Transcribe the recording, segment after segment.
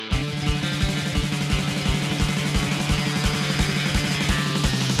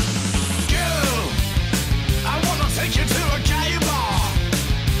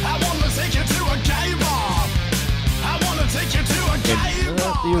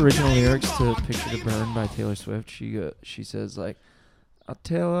the original lyrics to "Picture to Burn" by Taylor Swift? She says like, "I'll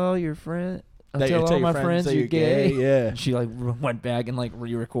tell all your friends, I'll tell all my friends you're gay." Yeah. And she like went back and like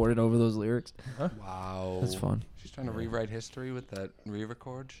re-recorded over those lyrics. Huh? Wow. That's fun. She's trying to rewrite history with that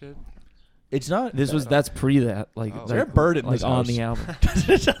re-record shit. It's not. That's pre that. Like, Oh. Is there a bird in like this on house? the album? Does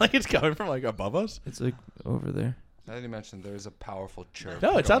it sound like it's coming from like above us? It's like over there. Now that you mentioned, there's a powerful chirp.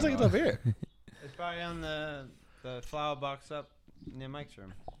 No, it sounds like going it's up on. here. It's probably on the flower box up near Mike's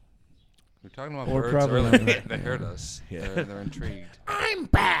room. We were talking about Or birds probably earlier. not. They heard us. Yeah. They're intrigued. I'm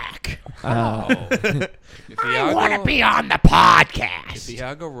back. If I want to be on the If podcast.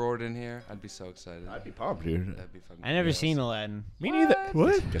 Iago roared in here, I'd be so excited. I'd be pumped, dude. That'd be fucking I never chaos. seen Aladdin. Me neither.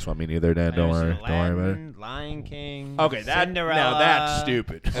 What? Guess what? Me neither, Dad. Don't worry. Don't worry about it. Lion King. Okay, Cinderella. now that's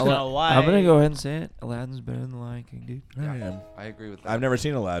stupid. Snow White. I'm gonna go ahead and say it. Aladdin's better than the Lion King, dude. Yeah, I agree with that. I've never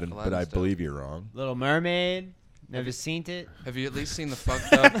seen Aladdin, but I Aladdin's dope. believe you're wrong. Little Mermaid. Never seen it. Have you at least seen the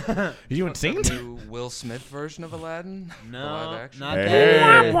fucked up, You haven't seen fucked it? up new Will Smith version of Aladdin? The No, live action? not Hey.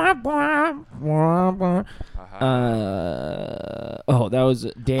 that. That was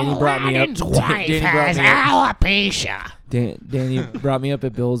Danny brought me up. Danny brought me up. alopecia. Danny brought me up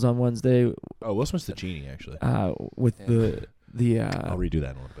at Bill's on Wednesday Oh, Will Smith's the genie, actually. with the I'll redo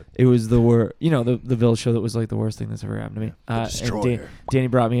that in a little bit. it was the worst, the Bill show that was like the worst thing that's ever happened to me. And Destroyer. Danny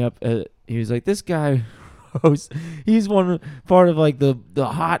brought me up. He was like, this guy host. He's one part of like the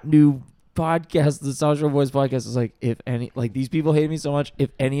hot new podcast, the Social Voice podcast. Is like, if any, like these people hate me so much, if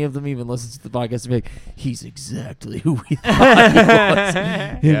any of them even listens to the podcast, they'd be like, he's exactly who we thought he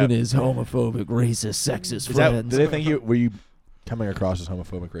was. Him and his homophobic, racist, sexist friends. Did they think were you coming across as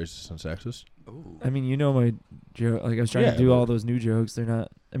homophobic, racist, and sexist? Ooh. I mean, my joke. Like I was trying to do all those new jokes. They're not.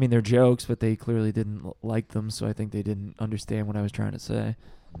 I mean, they're jokes, but they clearly didn't like them. So I think they didn't understand what I was trying to say.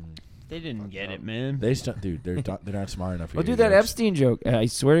 They didn't get it, man. Dude, they're not smart enough. Well, dude, that Epstein joke. I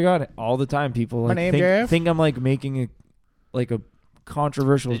swear to God, all the time people like think I'm like making a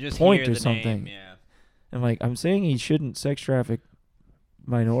controversial They just point hear or the something. name, yeah. I'm like, I'm saying he shouldn't sex traffic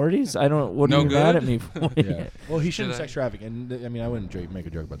minorities. I don't. What are No you mad good? at me for? Yeah. Well, he shouldn't Should I- sex traffic, and I mean, I wouldn't make a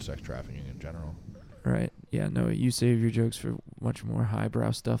joke about sex trafficking in general. Right. Yeah. No. You save your jokes for much more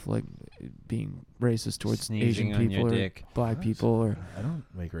highbrow stuff like being racist towards Sneezing Asian on people your or dick. black people. Or I don't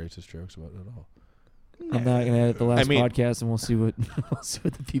make racist jokes about it at all. I'm not gonna edit the last I mean- podcast, and we'll see what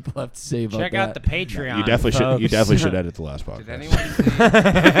the people have to say about Check that. out the Patreon. You definitely should. You folks. definitely should edit the last podcast. Did anyone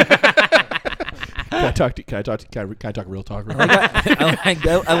see? Can I talk real talk? Real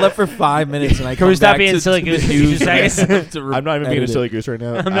I left for 5 minutes, and I Can we come stop back being to silly the goose for news 2 seconds? to I'm not even being a edit it. silly goose right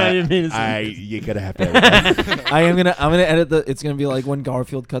now. I'm not even being a silly You're gonna have to edit that. I'm gonna edit it's gonna be like when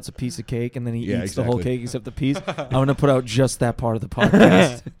Garfield cuts a piece of cake and then he Yeah, eats the whole exactly. cake except the piece. I'm gonna put out just that part of the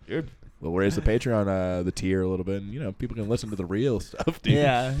podcast. Good. We'll raise the Patreon, the tier a little bit, and people can listen to the real stuff, dude.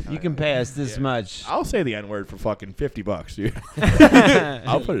 Yeah, you can pay us this much. I'll say the N-word for fucking $50, dude.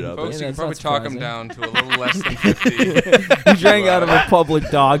 I'll put it out Folks, there. you can that's probably not talk him surprising. down to a little less than 50. He drank out of a public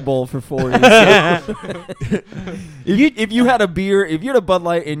dog bowl for 40. If you had a beer, if you had a Bud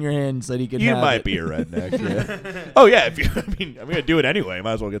Light in your hand, and said he could You have might it. be a redneck. Yeah. Oh yeah. I'm gonna do it anyway.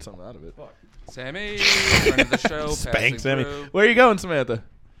 Might as well get something out of it. Sammy, friend of the show, Spank passing Sammy. through. Where are you going, Samantha? To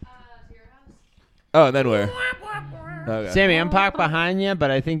your house. Oh, and then where? Okay. Sammy, I'm parked behind you,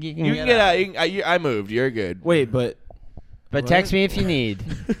 but I think you can You can get out. I moved. You're good. Wait, but But text me if you need.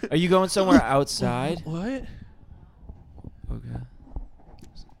 are you going somewhere outside? What? Okay.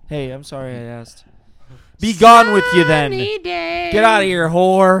 Hey, I'm sorry I asked. Be gone with you then. Get out of here,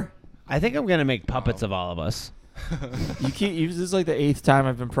 whore. I think I'm gonna make puppets of all of us. This is like the 8th time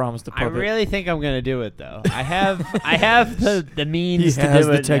I've been promised a I puppet. really think I'm gonna do it though. I have the means He to has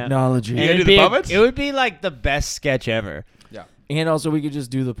do the it now. technology. And You gonna it'd do the be puppets? it would be like the best sketch ever. And also, we could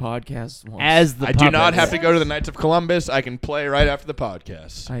just do the podcast once. As the I do not puppets. have to go to the Knights of Columbus. I can play right after the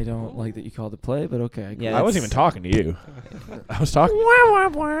podcast. I don't like that you called it play, but okay. Yeah, I wasn't even talking to you. I was talking.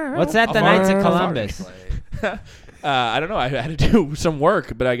 What's that? The Knights of Columbus. I don't know. I had to do some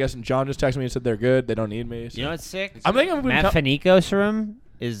work, but I guess John just texted me and said they're good. They don't need me. So. You know what's sick? I'm thinking I'm Matt gonna Fanico's room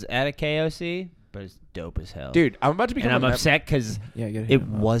is at a KOC, but it's dope as hell. dude. I'm about to become. and I'm a mem- upset because Yeah, I gotta hit it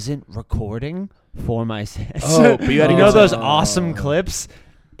him up. wasn't recording for my set. Oh, but you had to you go know to- those awesome clips?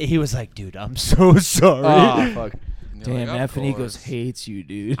 He was like, dude, I'm so sorry. Oh fuck. Damn, Matt Finigos hates you,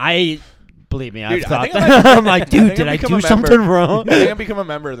 dude. Believe me, Dude, I've I thought think I that. might- I'm like, I dude, think did I'll I become do a member. something wrong? I think I'm become a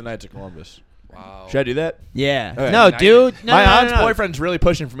member of the Knights of Columbus. Wow. Should I do that? Yeah. Okay. No, Now dude. No, my no, no, aunt's no. boyfriend's really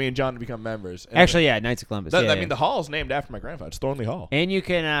pushing for me and John to become members. And Actually, yeah, Knights of Columbus. I yeah, mean, the hall's named after my grandfather. It's Thornley Hall. and you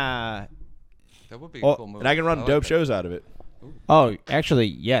can That would be a Oh, cool movie. and I can run like dope that. shows out of it. Oh, actually,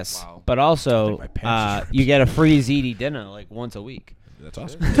 yes. Wow. But I also, think my pants are you get a free ZD dinner like once a week. That's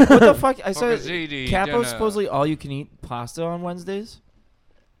awesome. What the fuck? I saw ZD Capo's dinner. supposedly all you can eat pasta on Wednesdays.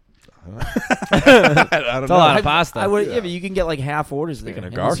 I don't It's a lot I- of pasta. I would, yeah, but you can get like half orders there. Speaking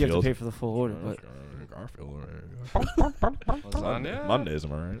of unless you have to Garfield. pay for the full order. But Garfield. Lasagna? Mondays,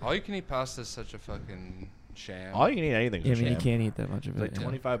 am I right? All you can eat pasta is such a fucking sham. All you can eat anything. yeah, I mean, you sham. can't eat that much of It's it.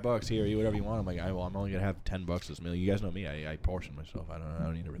 like yeah. $25 here, eat whatever you want. I'm like, I'm only gonna have $10 this meal. You guys know me. I portion myself. I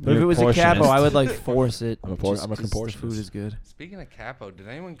don't need everything. But if it was a capo, portionist. I would like force it. I'm a just I'm a 'cause the contortionist. food is good. Speaking of Capo, did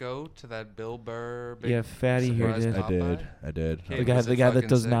anyone go to that Bill Burr? Big Yeah, Fatty here surprise did. I Popeye? did. I did. Okay, The guy, was the it guy that fucking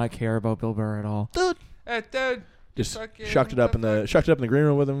does sick? not care about Bill Burr at all. Hey, dude. Just fucking shucked it up in the green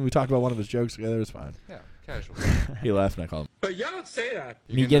room with him. We talked about one of his jokes together. It was fine. Yeah, casual. He laughed and I called him.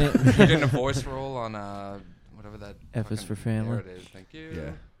 Me getting You're getting a voice roll on whatever that. F is fucking- for family. There it is. Thank you.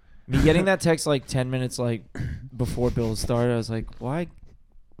 Yeah. me getting that text like 10 minutes like before Bill started. I was like, why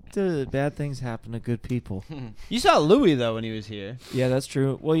do bad things happen to good people? You saw Louis though when he was here. Yeah, that's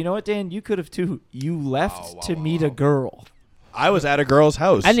true. Well, you know what, Dan? You could have too. You left Wow, to wow, meet wow. a girl. I was at a girl's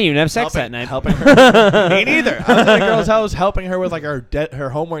house. I didn't even have sex that night. Helping her. Me neither. I was at a girl's house helping her with like her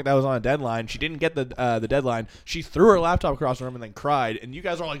homework that was on a deadline. She didn't get the deadline. She threw her laptop across the room and then cried. And you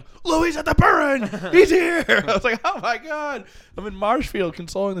guys were all like, "Louis at the burn. He's here." I was like, "Oh my god!" I'm in Marshfield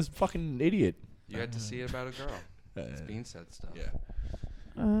consoling this fucking idiot. You had to see it about a girl. It's being said stuff. Yeah.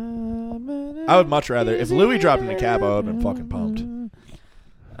 I would much rather if Louis dropped in a cab, I would have been fucking pumped.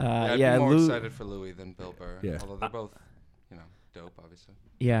 I'd yeah, be more Lou. excited for Louis than Bill Burr. Yeah. Although they're both, dope, obviously.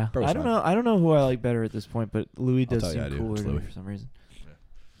 Yeah, Burr's I don't fine. know. I don't know who I like better at this point, but Louis I'll does tell you I seem do. cooler It's to me Louis. for some reason.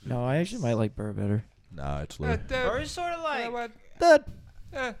 No, I actually might like Burr better. Nah, it's Louis. Burr is sort of like what? That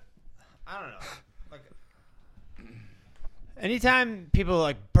Eh. I don't know. Like anytime people are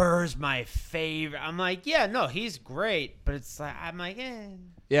like Burr's my favorite, I'm like, yeah, no, he's great, but it's like I'm like, eh.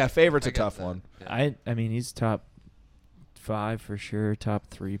 Yeah, favorite's I a get tough that. one. Yeah. I mean, he's top 5 for sure. Top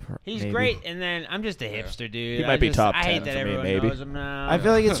 3. He's maybe. great, and then I'm just a Yeah. hipster dude. He might be top I 10 hate that for me, everyone maybe. knows him now. I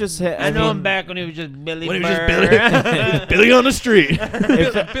feel like it's just. I know him mean, back when he was just Billy When he was Burr. just Billy on the street.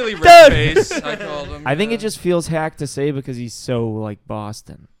 Billy Redface, I called him. I think it just feels hack to say because he's so like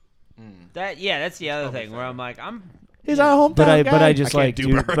Boston. That's the other Probably thing fair. where I'm like, I'm. He's our hometown But I guy. just can't like, do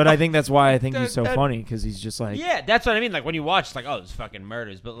dude, Burr. but I think that's why I think he's so Dad. funny because he's just like. Yeah, that's what I mean. Like when you watch, it's like, oh, it's fucking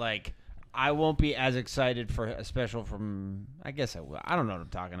murders, but like. I won't be as excited for a special from. I guess I will. I don't know what I'm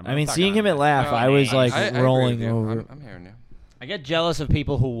talking about. I mean, I'm seeing him talking at Laugh, No, I was like I agree rolling with you. over. I'm hearing you. I get jealous of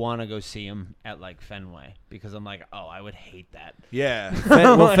people who want to go see him at like Fenway because I'm like, oh, I would hate that. Yeah.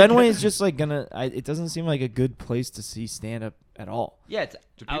 Well, Fenway is just like gonna. It doesn't seem like a good place to see stand up at all. Yeah, it's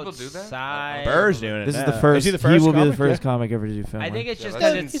Do people do that? outside. Burr's doing it. This is now. the first. Is he the first? will be the comic? first Yeah. comic ever to do Fenway. I think it's Yeah, just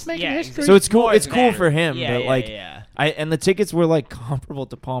that's- that it's he's making yeah, history. so. It's cool. more It's than cool that. for him, Yeah, but yeah, like, yeah. and the tickets were like comparable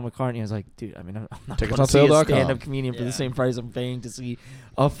to Paul McCartney. I was like, dude, I mean, I'm not Tickets going on to see a sale.com. stand-up comedian for Yeah. the same price I'm paying to see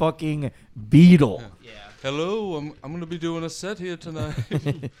a fucking Beatle. Yeah. Hello, I'm gonna be doing a set here tonight.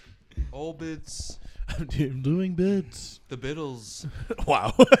 All bids, I'm doing bits. the Biddles,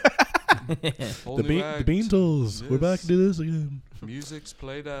 Wow. whole the new act. Beatles. We're back Yes. to do this again. Music's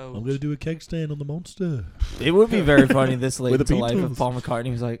played out. I'm gonna do a keg stand on the monster. It would be very funny this late With the into life if Beatles. Paul McCartney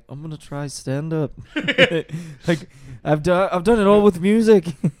was like, "I'm gonna try stand-up." Like, I've done it all with music.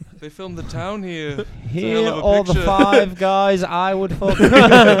 They filmed the town here. It's a Here, hell of a all the picture. 5 guys I would fuck.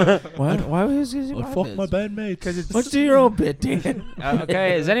 Why was he? I fuck my bandmates. Let's do your own bit, Dan.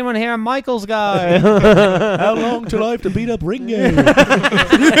 Okay, is anyone here a Michael's guy? How long till I have to beat up Ringo?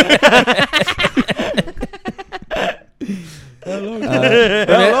 How long?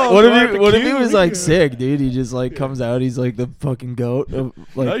 What if he was like sick, dude? He just like comes out. He's like the fucking goat. Like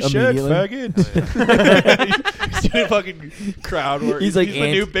Nice shirt, immediately. faggot. He's doing fucking crowd work. He's like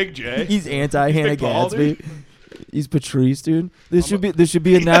the new Big J. He's anti Hannah Big Paul, Gatsby. dude. He's Patrice, dude. This should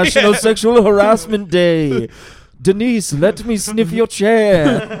be a National Sexual Harassment Day. Denise, let me sniff your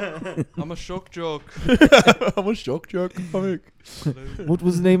chair. I'm a shock jock. I'm a shock jock comic. What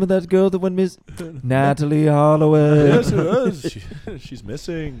was the name of that girl that went miss? Natalie Holloway. Yes, it was. She's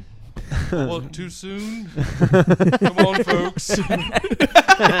missing. What, too soon? Come on, folks.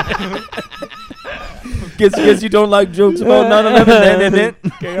 Guess you don't like jokes about 9/11.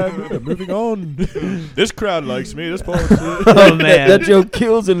 Okay, moving on. This crowd likes me. This part. Oh, man. That joke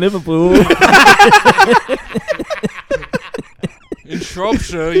kills in Liverpool. In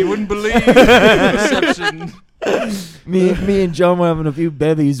Shropshire, you wouldn't believe the reception. me and John were having a few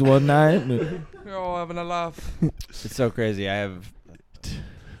bevies one night. We're all having a laugh. It's so crazy. I have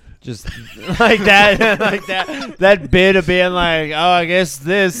Just like that bit of being like, oh, I guess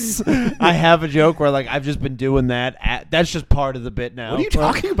this. I have a joke where like I've just been doing that. That's just part of the bit now. What are you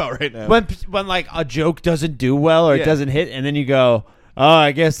talking about right now? When like a joke doesn't do well or it Yeah. doesn't hit, and then you go, oh,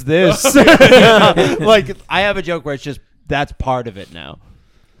 I guess this. Like I have a joke where it's just that's part of it now.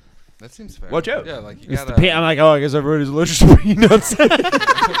 That seems fair. What joke? Yeah, like you It's gotta. I'm like, oh, I guess everybody's allergic to peanuts.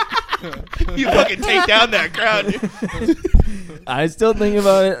 You fucking take down that crowd. I still think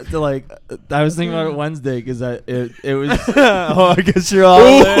about it. I was thinking about it Wednesday because it was. Oh, I guess you're all.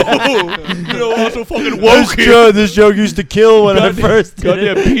 You know, also fucking woke here. This joke used to kill when I Goddamn- first did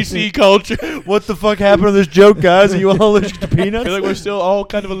Goddamn it. PC culture. What the fuck happened to this joke, guys? Are you all allergic to I peanuts? feel like we're still all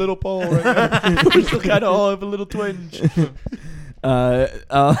kind of a little Paul right now. We're still kind of all have a little twinge.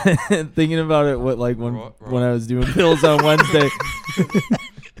 Thinking about it, when What? I was doing pills on Wednesday.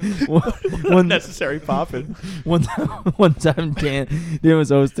 Unnecessary popping. One time Dan was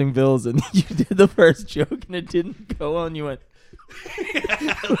hosting Bills and you did the first joke and it didn't go well and you went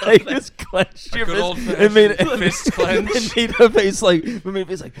like just clenched your Good fist. old It made fist clench. It made a face like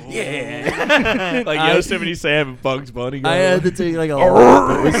yeah. Like Yosemite Sam and Bugs Bunny. I had to take like a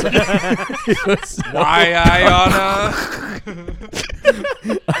lot. It was Why, Ayana?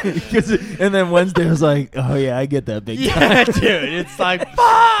 and then Wednesday was like, oh yeah, I get that big time. Yeah, dude. It's like,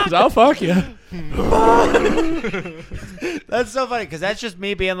 Cause I'll fuck you. that's so funny because that's just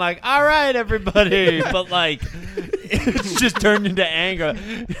me being like, all right, everybody. But like, it's just turned into anger.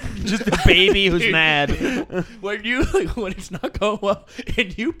 Just a baby who's mad. When you when it's not going well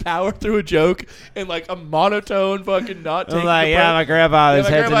and you power through a joke in like a monotone fucking not taking I'm like, the yeah, breath. my grandpa, Yeah, his my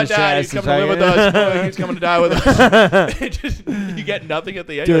head's in grandma his died. He's chest. coming to live with us. He's coming to die with us. It just, you get nothing at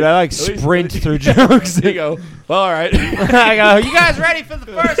the end. Dude, You're I like at least- sprint through jokes. You go, well, all right. I go, you guys ready for the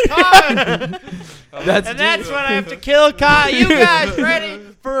first time? That's And that's when I have to kill Kyle. You guys ready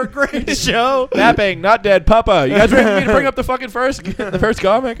for a great show? Napping, not dead, Papa. You guys ready for me to bring up the first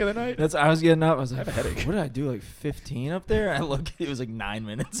comic of the night? That's I was getting up. I was like, what did I do? Like 15 up there? I looked. It was like 9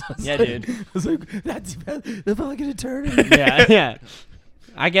 minutes. I was Yeah, like- dude. I was like, that's the fucking eternity. Yeah, yeah.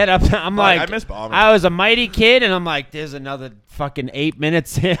 I get up. I'm like, I miss bombing. I was a mighty kid, and I'm like, there's another fucking 8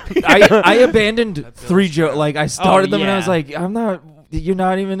 minutes in. I abandoned 3 jokes. Like I started them and I was yeah. like, I'm not. You're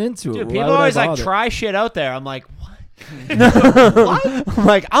not even into it. Dude, Why people would I always like bother? try shit out there. I'm like, what? What? I'm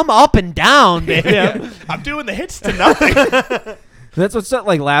like, I'm up and down, baby. I'm doing the hits to nothing. That's what's up.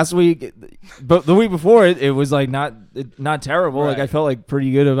 Like last week, but the week before it was like not terrible. Like Right. I felt like pretty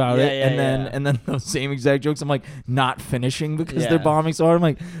good about Yeah, it. yeah, and then those same exact jokes, I'm like not finishing because Yeah. they're bombing so hard. I'm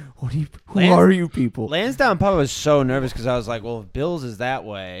like, who Lance- are you people? Lansdowne Papa was so nervous because I was like, well, if Bill's is that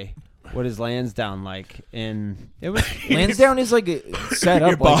way, what is Lansdowne like? And it was Lansdowne is like set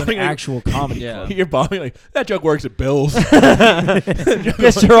You're up like an bombing it. actual comedy Yeah. club. You're bombing like that joke works at Bill's.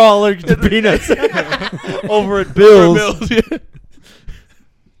 guess you're all allergic to peanuts over at Bill's. Yeah.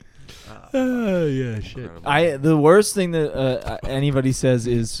 Oh yeah, shit. The worst thing that anybody says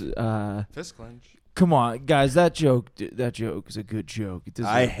is, Fist clench. "Come on, guys, that joke is a good joke. It does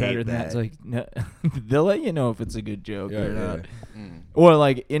I better hate than that." It's that. like no, they'll let you know if it's a good joke or not. Mm. Or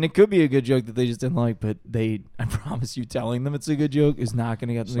like, and it could be a good joke that they just didn't like, but I promise you, telling them it's a good joke is not going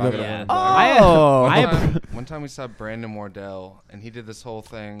to get them to not go. gonna Yeah. win. Oh, One time we saw Brandon Wardell, and he did this whole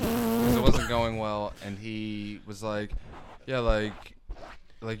thing because it wasn't going well, and he was like, yeah, like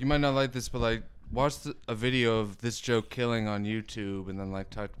you might not like this, but like watch a video of this joke killing on YouTube, and then like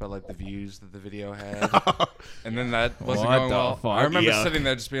talked about like the views that the video had, and then that wasn't What going the well. fuck? I remember Yuck. sitting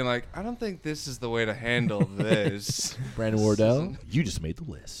there just being like, I don't think this is the way to handle this. Brandon Wardell, you just made the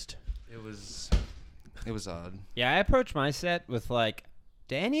list. It was odd. Yeah, I approached my set with like,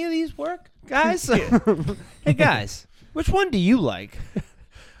 do any of these work, guys? Hey guys, which one do you like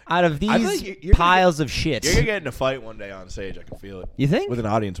out of I these think you're piles of shit? You're gonna get in a fight one day on stage. I can feel it. You think? With an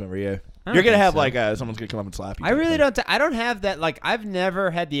audience member, yeah. I don't You're gonna think have so. like someone's gonna come up and slap you. I type really thing. don't. I don't have that. Like, I've never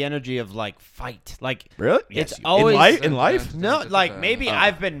had the energy of like fight. Like, Really? It's Yes, you- always- in life. no, like maybe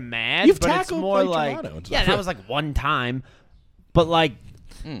I've been mad, You've but it's tackled, more like, like Toronto and yeah, stuff. that was like one time, but like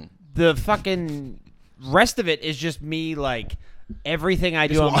the fucking rest of it is just me like everything I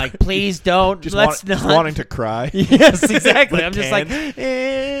do. Just I'm wa- like, please don't. Just, Let's just not. wanting to cry. Yes, exactly. Like I'm just like,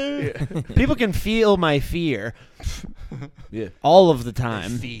 cans. people can feel my fear Yeah. all of the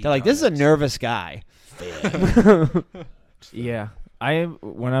time. feed They're like, this is a on it. nervous guy. yeah. I am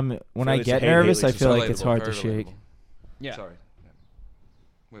when I it's get hate nervous. Haley, I so feel Very like it's relatable, hard to very shake. relatable. Yeah. Sorry. Yeah.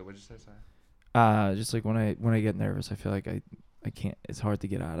 Wait, what'd you say? Sorry. Just like when I get nervous, I feel like I can't. It's hard to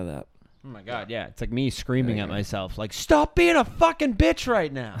get out of that. Oh my god, yeah. It's like me screaming There at you go. myself, like, stop being a fucking bitch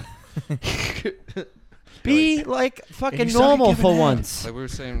right now. Be like fucking you suck at normal giving for head. once. Like we were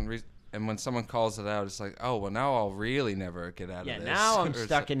saying, and when someone calls it out, it's like, oh, well, now I'll really never get out Yeah, of this. now I'm Or it's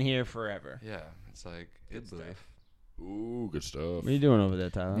stuck like- in here forever. Yeah, it's like good stuff. Ooh, good stuff. What are you doing over there,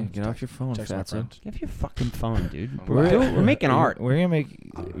 Tyler? Yeah, get off your phone, Text my fatso. friend. Give your fucking phone, dude. We're- We're making art. We're gonna make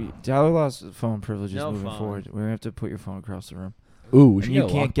Tyler lost phone privileges No moving phone. forward. We're gonna have to put your phone across the room. Ooh, we And you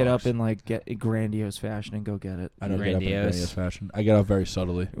can't get up in like get a grandiose fashion and go get it. I don't get up in Grandiose. grandiose fashion. I get up very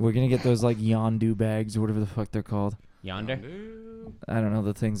subtly. We're gonna get those like Yondu bags or whatever the fuck they're called. Yonder? I don't know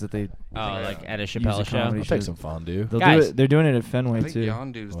the things that they. Oh, like at a Use Chappelle a show? comedy I'll take some fondue. They'll Guys. do it. They're doing it at I Fenway think too.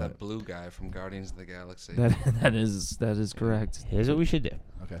 Yondu's What? that blue guy from Guardians of the Galaxy. That is correct. Here's what we should do.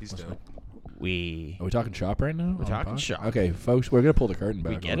 Okay. He's let's dope. go. We Are we talking shop right now? We're On the talking pod? shop. Okay, folks, we're gonna pull the curtain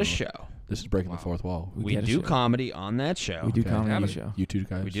back. we get on a it. show. This is breaking Wow. the fourth wall. We get a do show. comedy on that show. We do Okay. comedy Have it. show. You two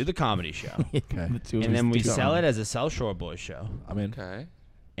guys. We do the comedy show. The two of And us then we do sell comedy. it as a South Shore Boys show. I'm in. Okay.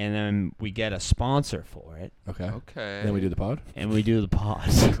 And then we get a sponsor for it. Okay. Okay. Then we do the pod. And we do the pod.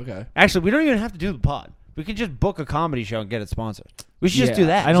 Okay. Actually, we don't even have to do the pod. We can just book a comedy show and get it sponsored. We should just do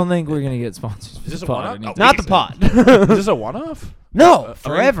that. I don't think we're gonna get sponsors. for Is this a pod one-off? anytime Not the Is pod. this a one-off? No,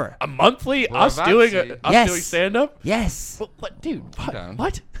 forever. A monthly Well, us I've doing seen- us Yes. doing stand up? Yes. What, dude? down.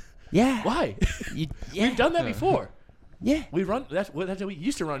 What? Yeah. Why? Yeah. We've done that Yeah. before. Yeah. We run. That's how we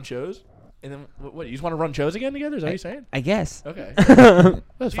used to run shows. And then what? You just want to run shows again together? Is that what you're saying? I guess. Okay. but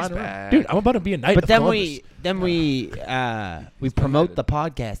That's She's fine. back. Dude, I'm about to be a knight. of then Columbus. we promote the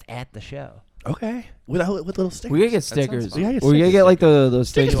podcast at the show. Okay. With little stickers. We gotta get sounds stickers. fun. We gotta get We gotta get like those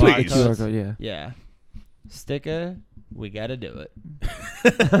Stickers, stickers with the please. QR code. Yeah. Yeah. Sticker. We gotta do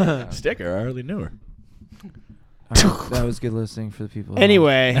it. sticker. I already knew her. All right, that was good listening for the people. at home.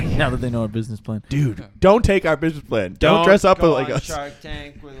 Anyway. now that they know our business plan. Dude, don't take our business plan. Don't dress up go like on us. Shark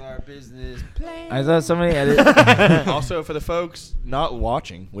Tank with our business plan. I thought somebody edited. Also, for the folks not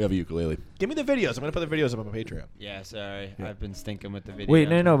watching, we have a ukulele. Give me the videos. I'm gonna put the videos up on my Patreon. Yeah, sorry. I've been stinking with the video. Wait,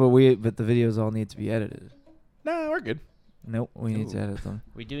 no, but the videos all need to be edited. Nah, we're good. Nope, we need to Ooh. edit them.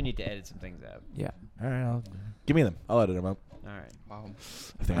 We do need to edit some things out. Yeah. All right, give me them. I'll edit them up. All right. Wow.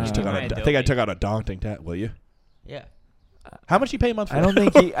 I think I just Uh, took out. My I think I Adobe. took out a daunting tat. Will you? Yeah. How much you pay a month for? I don't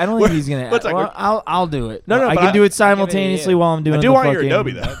that? think I don't think he's gonna. What's that? Well, I'll do it. No, I but can do it simultaneously yeah. while I'm doing do the want your fucking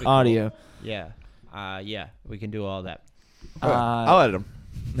Adobe, though. That'd be cool. audio. Yeah. Yeah. We can do all that. I'll edit them.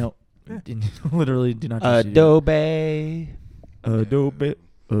 No, literally do not. use Adobe. Adobe.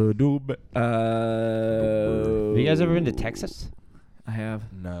 Adobe. Have you guys ever been to Texas? I have.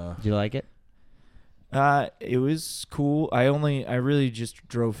 No. Do you like it? It was cool. I really just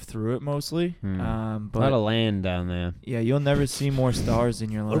drove through it mostly. A lot But of land down there. yeah, you'll never see more stars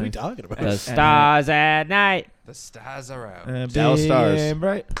in your life. What are we talking about? The stars at night. The stars are out. Dallas Big stars. and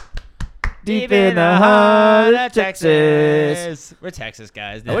bright. Deep in the heart of Texas. We're Texas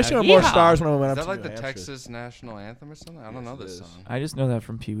guys. I wish there were now. more Yeehaw. stars when we went Is up that to like the New Hampshire. Texas national anthem or something? I don't know Yes, this it is. song. I just know that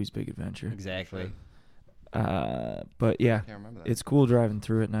from Pee Wee's Big Adventure. Exactly. But yeah, I can't remember that. it's cool driving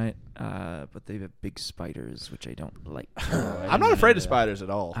through at night. But they have big spiders, which I don't like. I'm not afraid of spiders at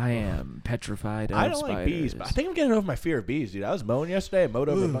all. I am petrified of I don't spiders. like bees, but I think I'm getting over my fear of bees, dude. I was mowing yesterday. I mowed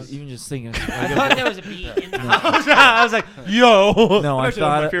over a bunch. even just thinking. I thought there was a bee in the house. I was like, yo. No, I Actually,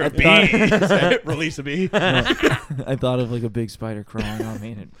 my thought fear I of bees. thought, Release a bee. I thought of like a big spider crawling on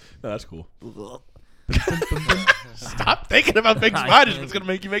me. And No, that's cool. Stop thinking about big spiders. It's gonna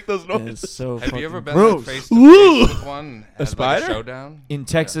make you make those it's noises. so. Have you ever fucking been gross. like, face to face with one? and had, spider? Like, a showdown? In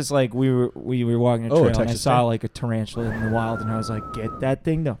Texas, like we were walking a Oh, a trail and I Texas saw thing? like a tarantula in the wild, and I was like, "Get that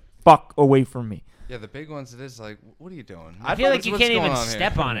thing the fuck away from me!" Yeah, the big ones. It is like, what are you doing? I feel like What's- you what's can't even going on here?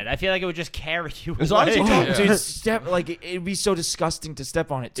 step on it. I feel like it would just carry you As long as you away. don't- Yeah. Dude, step like it'd be so disgusting to step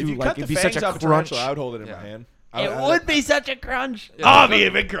on it too. If you like cut the it'd be fangs such a off a crunch. tarantula, I would hold it in Yeah. my hand. It would be such a crunch. Yeah, Oh, be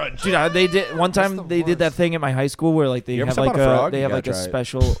a big crunch. Dude, they did one time. the They did that worst. thing at my high school where like they You ever have step like on a a frog? they You have gotta like a try it.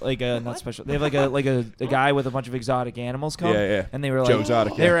 special like a not special. They have like a guy with a bunch of exotic animals come. Yeah, yeah. And they were Joe like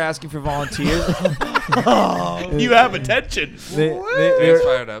Exotic, they yeah. were asking for volunteers. You have attention. they Man's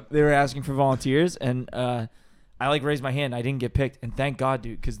fired up. they were asking for volunteers, and I like raised my hand. I didn't get picked, and thank God,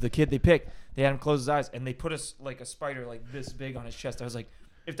 dude, because the kid they picked, they had him close his eyes, and they put like a spider like this big on his chest. I was like,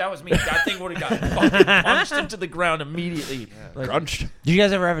 if that was me, that thing would have got fucking punched into the ground immediately. Like, Crunched. Did you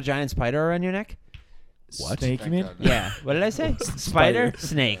guys ever have a giant spider around your neck? What? Snake, you Thank mean? God. Yeah. What did I say? Spider?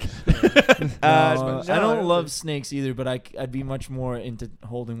 Snake. I don't love snakes either, but I'd be much more into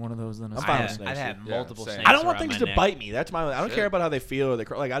holding one of those than a I'm spider. fine with snakes. I've had Yeah, multiple same. snakes. I don't want around things my to neck. bite me. That's my. I don't Shit. care about how they feel or they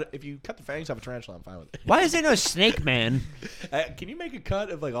like. If you cut the fangs off a tarantula, I'm fine with it. Why is there no snake man? Can you make a cut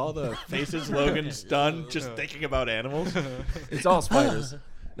of like all the faces Logan's done just thinking about animals? It's all spiders.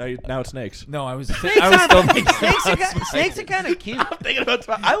 Now it's snakes. No, I was still thinking Snakes are kind of cute. I'm thinking about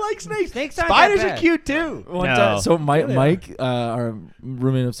I like snakes. Snakes aren't Spiders that are bad. cute too. One No. time, so Yeah, they Mike, our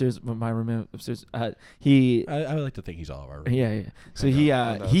roommate upstairs, my roommate upstairs, he, I like to think he's all of our. yeah. So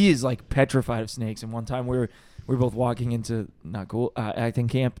he is like petrified of snakes. And one time we were both walking into not cool acting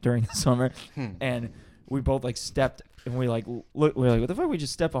camp during the summer, and we both like stepped and we like look. We're like, what the fuck? We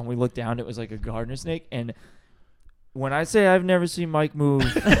just stepped on. We looked down. It was like a gardener snake. And when I say I've never seen Mike move,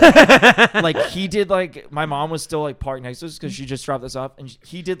 like he did, like my mom was still like parked next to us because she just dropped us off, and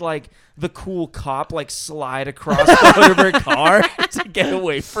he did like the cool cop like slide across the hood of her car to get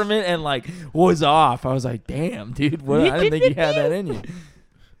away from it, and like was off. I was like, damn, dude, what? I didn't think you had that in you.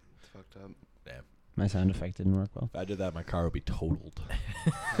 It's fucked up. My sound effect didn't work well. If I did that, my car would be totaled.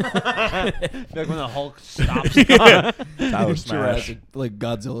 Like when the Hulk stops. Tower smash. Jurassic, like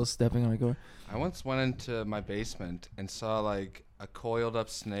Godzilla stepping on a car. I once went into my basement and saw like a coiled up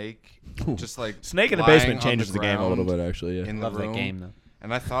snake, just like Snake in the lying basement on changes the game a little ground bit, actually. Yeah. in the Love room. that game though.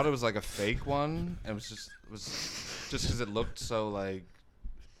 And I thought it was like a fake one. And it was just because it looked so like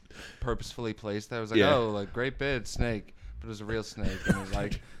purposefully placed there. I was like, Yeah. oh, like great bid, snake. But it was a real snake, and it was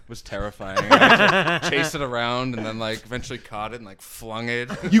like was terrifying. I had to chase it around, and then like eventually caught it and like flung it.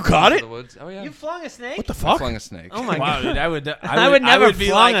 You caught into it? The woods. Oh yeah. You flung a snake? What the I fuck? flung a snake. Oh my Wow, god! dude, I would never be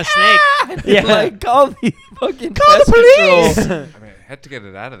flung like, a snake. Yeah, like call the fucking Call the pest police! control. I mean, I had to get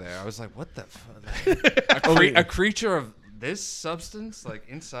it out of there. I was like, what the fuck? A creature of this substance, like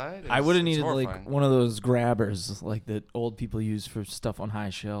inside? I would have It's needed like horrifying. one of those grabbers, like that old people use for stuff on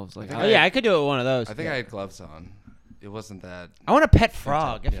high shelves. Like, think Oh yeah, I could do it with one of those. I think I had gloves on. It wasn't that. I want a pet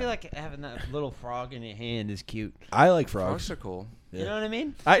frog. I Yeah. feel like having that little frog in your hand is cute. I like Frogs frogs. are cool. You know what I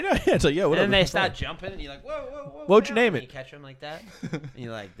mean? I know. Yeah, so yeah. And Whatever. then they start jumping, and you're like, whoa, whoa, whoa. What'd you whoa, name and it? You catch him like that, and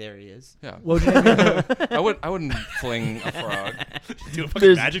you're like, there he is. Yeah. What'd you name it? I wouldn't fling a frog. Do a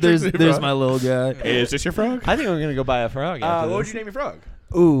fucking magic trick with your there's frog? my little guy. Hey, is this your frog? I think I'm gonna go buy a frog. After What would this. you name your frog?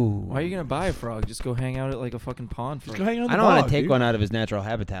 Ooh. Why are you gonna buy a frog? Just go hang out at like a fucking pond. Just For go hang out on the I don't want bog, to take dude. one out of his natural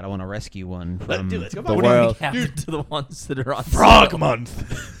habitat. I want to rescue one from let's go the buy one. world. happened to the ones that are on Frog sale?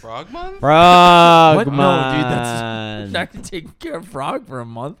 month. Frog month? Frog What? No, dude, man. I'm not gonna take care of frog for a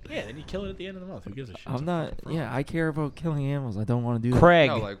month. Yeah, then you kill it at the end of the month. Who gives a shit? I'm not. Yeah, I care about killing animals. I don't want to do that. Craig.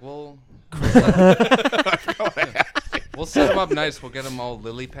 No, like we'll set them up nice. We'll get them all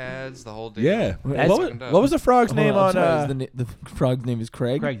lily pads, the whole deal. Yeah. That's- What was the frog's Hold name I'm on? sorry, the frog's name is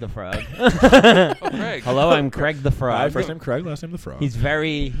Craig. Craig the Frog. Oh, Craig. Hello, I'm Craig the Frog. First name Craig, last name the frog. He's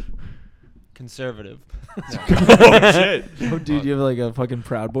very conservative. oh shit. Oh, dude, you have like a fucking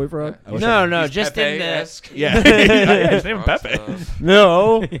Proud Boy frog. I wish No, I- no, He's just in the. Pepe-esque. Yeah. His name is Frog Pepe. stuff.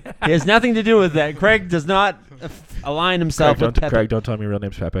 No, he has nothing to do with that. Craig does not align himself with Pepe. don't tell me your real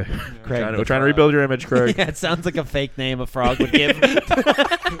name's Pepe. Craig We're the trying to Frog. rebuild your image, Craig. Yeah, it sounds like a fake name a frog would give.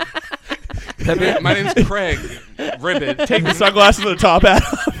 My name's Craig Ribbit. Take the sunglasses and the top hat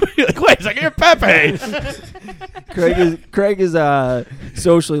off. You're like, wait a second, you're Pepe. Craig is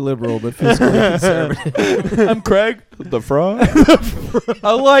socially liberal but fiscally conservative. I'm Craig the frog.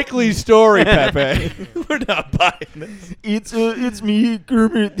 A likely story, Pepe. We're not buying this. It's me,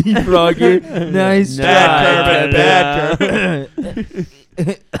 Kermit the Frog here. Nice Bad try. Kermit, bad Kermit.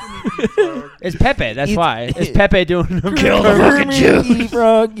 It's Pepe. That's why. It's Pepe doing the Kill the fucking Kermit Jew. the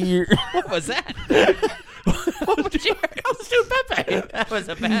Frog here. What was that? Let's do Pepe. That was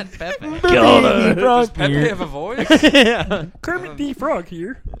a bad Pepe. Kill Kermit the Frog Does Pepe here. have a voice? Yeah. Kermit the frog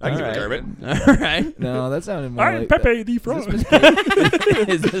here. I can All do right. Kermit. All right. No, that sounded more I'm like Pepe the frog.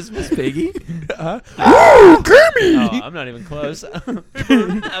 Is this Miss Piggy? Oh, Kermit! Oh, I'm not even close. I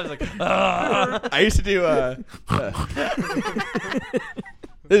was like, I used to do.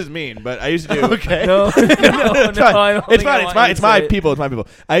 This is mean, but I used to do. Okay. No, no, It's no. fine. I don't It's think I fine. want you to It's my say it. people. It's my people.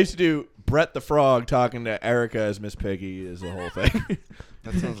 I used to do Brett the Frog talking to Erica as Miss Piggy is the whole thing.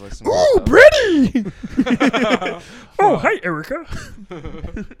 That sounds like some Ooh, good Britty! Oh, hi, Erica.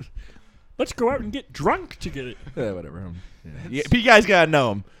 Let's go out and get drunk to get it. Whatever. Yeah, but you guys gotta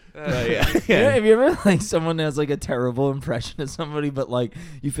know him. Yeah, have you ever like someone has like a terrible impression of somebody, but like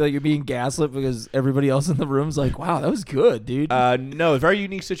you feel like you're being gaslit because everybody else in the room's like, "Wow, that was good, dude." No, very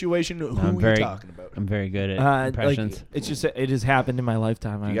unique situation. Who are you talking about? I'm very good at Like impressions. it's just it has happened in my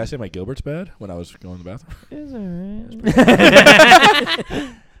lifetime. You guys say my Gilbert's bad when I was going to the bathroom? It's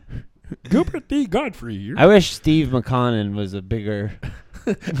alright. Gilbert D. Godfrey here. I wish Steve McConnell was a bigger.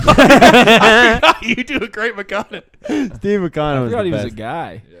 You do a great McConnell. Steve I McConnell was forgot the he was a best.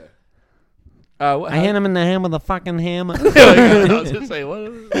 guy. I hit him in the hand with a fucking hammer. I was just saying,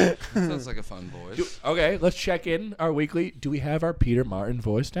 what? Sounds like a fun voice. Okay, let's check in our weekly. Do we have our Peter Martin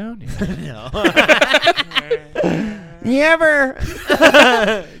voice down? No. You ever?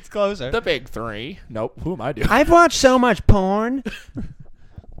 It's closer. The big three. Nope. Who am I doing? I've watched so much porn.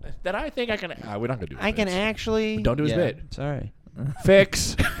 That I think I can. We're not gonna do. I can actually. Don't do his Yeah, bit. Sorry.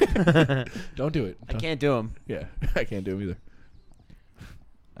 Fix. Don't do it. I can't do them. Yeah, I can't do him either.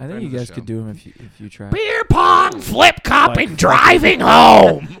 I think Friend you of the guys show. could do them if you try. Beer pong, flip cup, and driving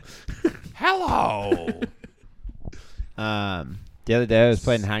home. Hello. The other day I was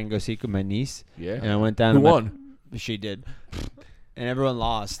playing hide and go seek with my niece, Yeah. and I went down. Who to my- won? She did, and everyone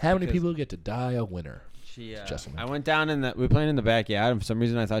lost. How many because people get to die a winner? She, Jessamine. I went down in the. We were playing in the backyard, and for some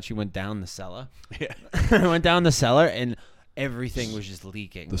reason I thought she went down the cellar. Yeah. I went down the cellar, and everything was just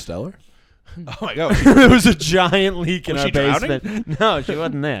leaking. The Stellar. Oh my God. There was a giant leak in Was our she drowning? basement. No, she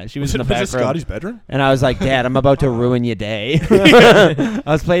wasn't there. She was in the Was back it room. Scotty's bedroom? And I was like, Dad, I'm about to ruin your day. I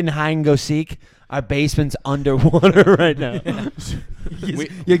was playing hide and go seek. Our basement's underwater right now.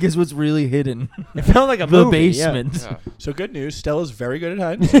 Yeah, guess what's really hidden? It felt like a The movie, yeah. basement. Yeah. So good news. Stella's very good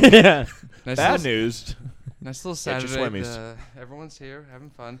at hiding. Yeah. Nice Bad little, news. nice little Get your Saturday. swimmies. Everyone's here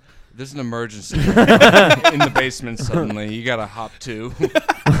having fun. There's an emergency in the basement suddenly. You got to hop to.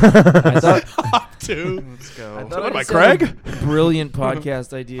 I thought Hop to. Let's go. I What thought am I, it sounded Craig? brilliant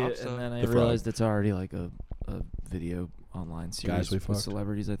podcast idea, Hope so. and then I The frog. realized it's already like a video online series Guys we with fucked.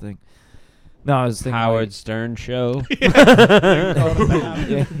 celebrities. I think. No, I was thinking Howard Stern show.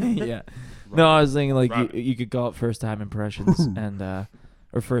 yeah, yeah. No, I was thinking like Robin. you could call it first time impressions and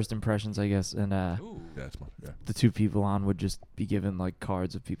or first impressions, I guess, and Ooh. Yeah, that's yeah. the two people on would just be given like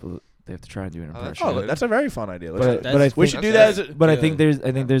cards of people that they have to try and do an Oh, that's impression. Oh, good. that's a very fun idea. But Let's, but I we think, should do that as a, but I Yeah.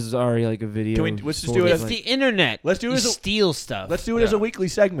 think there's already like a video. Can we- let's just sort do it of as It's like- the internet. Let's do it You as a- steal stuff. let's do it as a Yeah. weekly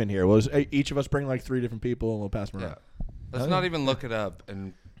segment here. We'll just, each of us bring like 3 different people and we'll pass them Yeah. around. Let's not even look it up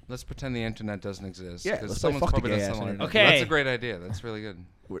and let's pretend the internet doesn't exist. Yeah, 'cause let's play someone's fuck the probably gay done ass something like internet. that. Okay. That's a great idea. That's really good.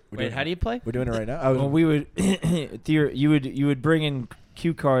 We're Wait, doing how it. do you play? We're doing it right now. I was, Well, we would you would bring in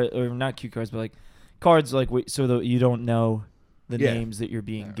cue card or not cue cards, but like cards like so that you don't know the Yeah. names that you're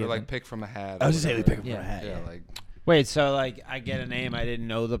being Or given. like pick from a hat. I or was just saying we whatever. pick 'em from a hat. Yeah, like Wait, so like I get a name, I didn't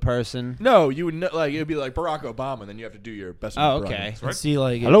know the person. no, you would know, like it would be like Barack Obama, and then you have to do your best. Oh, Barack okay. Obama. And see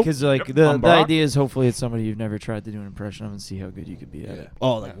like Hello? because like Yep, the I'm Barack. idea is hopefully it's somebody you've never tried to do an impression of and see how good you could be at Yeah. it.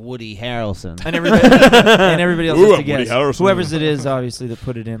 Oh, like Woody Harrelson. And everybody and everybody else Ooh, has to I'm Woody guess. Harrelson. Whoever's it is, obviously, that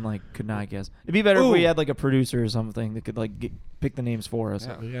put it in like could not guess. It'd be better if we Ooh. had like a producer or something that could like pick the names for us.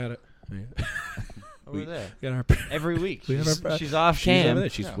 Yeah. We got it. Over there. We got our. Every week. We have She's, our- she's off She's over cam. there.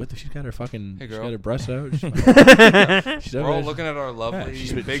 She's Yeah. with. She's got her fucking. Hey, She's girl. got her breasts out. She's we're over all there. looking at our lovely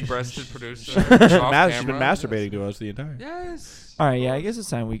she's been- big-breasted producer. She's been off she's been camera. masturbating to us the entire. Yes. All right, yeah, I guess it's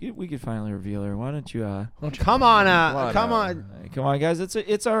time we could finally reveal her. Why don't you Come on, Come come on, on. come on, guys?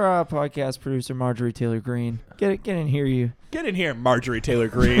 It's our podcast producer Marjorie Taylor Greene. Get in here, you. Get in here, Marjorie Taylor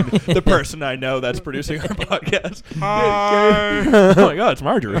Greene, the person I know that's producing our podcast. Hi. Oh my God, it's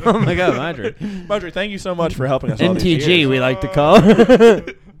Marjorie. Oh my God, Marjorie. Marjorie, thank you so much for helping us. All these NTG, years. we like to call.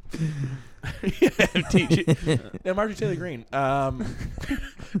 Yeah, MTG. Yeah, Marjorie Taylor Greene.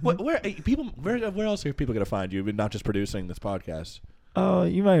 Where else are people gonna find you, but not just producing this podcast? Oh,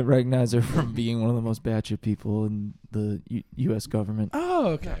 you might recognize her from being one of the most batshit people in the U.S. government. Oh,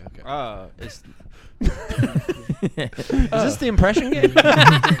 okay, okay. Is this the impression game?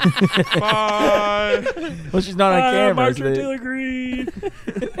 Bye. Well, she's not on Hi, camera. I'm Marjorie Taylor Greene.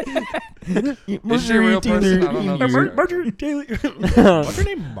 Is she a real person? I don't know. I'm Greene. Marjorie Taylor. What's her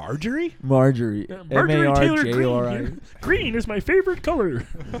name? Marjorie? Marjorie. Marjorie Taylor M-A-R-J-O-R-I. Greene. Green is my favorite color.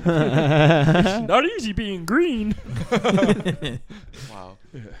 It's not easy being green. Wow.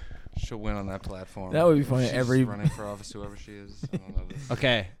 She'll win on that platform. That would be funny. She's Every running for office, whoever she is. I don't know this.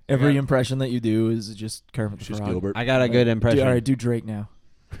 Okay, every Yeah. impression that you do is just Kermit the She's Frog. Gilbert. I got a good impression. All right, do Drake now.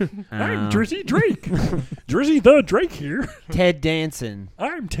 I'm Drizzy Drake. Drizzy the Drake here. Ted Danson.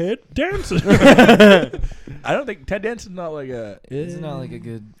 I'm Ted Danson. I don't think Ted Danson's not like a. It's not like a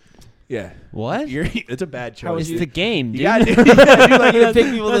good. Yeah. What? It's a bad choice. It's the game, dude. You gotta do like You pick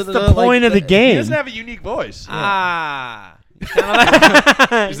people That's that- the that like point of the He game. doesn't have a unique voice. Ah.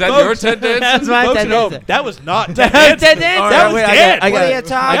 Is that your Ted Danson? That's my Folks Ted at home, Danson. that was not Ted Ted Danson. Danson. All That right, was wait, Dan. I got What are it. you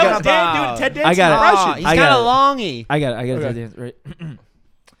talking That was about? Dan doing Ted Danson I got it. impression. He's I got got a it. longie. I got it. Okay. Dance, right.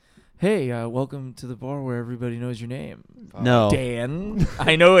 Hey, welcome to the bar where everybody knows your name. No. Dan.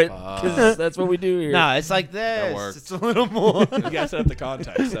 I know it because that's what we do here. No, it's like this. worked. It's a little more. You gotta set up the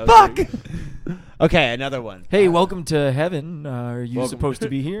context. That was Fuck. pretty- Okay, another one. Hey, welcome to heaven. Are you Welcome. supposed to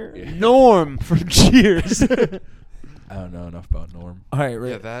be here? Yeah. Norm from Cheers. I don't know enough about Norm. All right,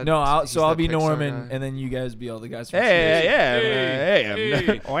 right. Yeah, that- no, I'll, he's so I'll that be Pixar Norman, guy. and then you guys be all the guys from Hey, Cheers.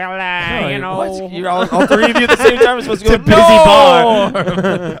 yeah. Well, No, you know. what? You're all three of you at the same time are supposed to go, It's a busy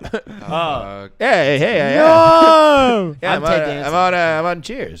 "No!" Oh, fuck. Hey. No! Yeah, I'm Ted Danson. I'm on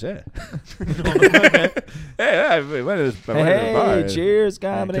Cheers. Yeah. Hey, I went to the bar. Cheers,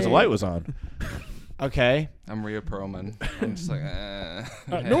 comedy. Because the light was on. Okay. I'm Rhea Perlman. I'm just like, hey.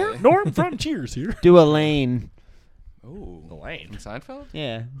 Norm from Cheers here. Do a lane. Ooh. Elaine. From Seinfeld?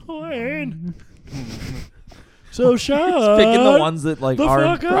 Yeah. Elaine. So He's picking the ones that like the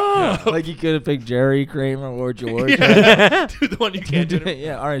aren't fuck up. like you could have picked Jerry, Kramer, or George. Dude, the one you can't do.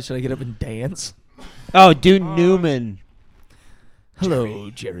 Yeah, all right. Should I get up and dance? Oh, dude, Newman. Hello,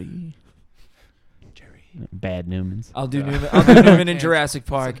 Jerry. Bad Newmans. I'll do Newman. I'll do Newman in Jurassic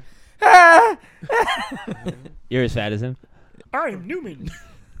Park. Ah! You're as fat as him. I'm Newman.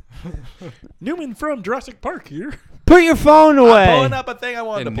 Newman from Jurassic Park here. Put your phone I'm away. pulling up a thing I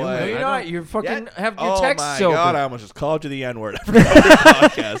wanted Yeah, to Newman. play. No, you're I not. don't- You're fucking have your Oh text my open. god! I almost just called you the N-word after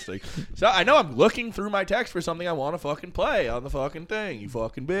podcasting. So I know I'm looking through my text for something I want to fucking play on the fucking thing. You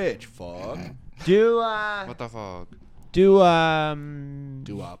fucking bitch. Fuck. Do What the fuck? do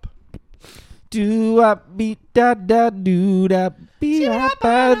Do up. Do up beat da da do da beat up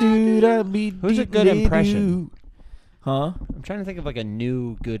da do da beat. Who's a good impression? Huh? I'm trying to think of like a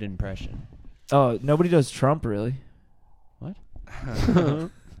new good impression. Oh, nobody does Trump really.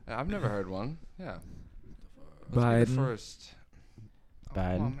 I've never heard one. Yeah. Biden. First. Oh, come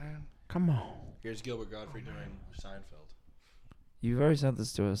Biden. on, man. Come on. Here's Gilbert Gottfried doing Seinfeld. You've already sent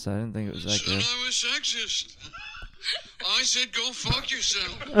this to us. I didn't think it was that good. I was sexist. I said, go fuck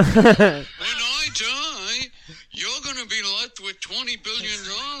yourself. When I die, you're going to be left with $20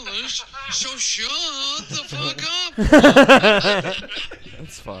 billion, so shut the fuck up.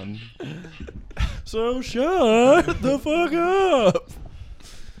 That's fun. So shut the fuck up.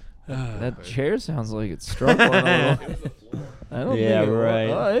 That chair sounds like it's struggling a little. I don't Yeah, think it right.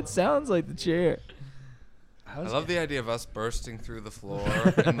 Oh, it sounds like the chair. I love the idea of us bursting through the floor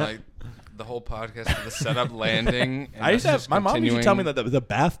and like the whole podcast with the setup landing. And I used to us have just my mom used to tell me continuing. that the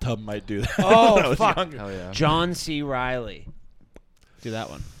bathtub might do that. Oh, when I was fuck. younger. Hell yeah. John C. Riley. Do that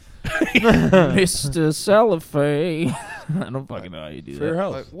one. Mr. Cellophane. I don't fucking know how you do For your that.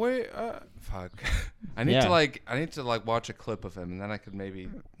 health. Like, wait, fuck. I need to watch a clip of him and then I could maybe.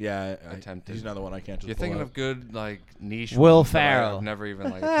 Yeah, Attempted. he's another one I can't just You're pull thinking out. of good like niche. Will ones that Ferrell. I've never even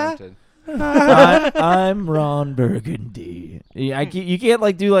like attempted. I'm Ron Burgundy. Yeah, you can't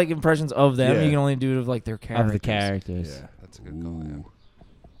like do like impressions of them. Yeah. You can only do it of like their characters. Of the characters. Yeah. That's a good call.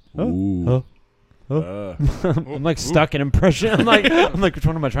 Yeah. Ooh. I'm like stuck in impression. I'm like, which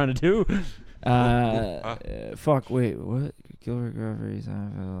one am I trying to do? Fuck. Wait. What? Gilbert Gottfried.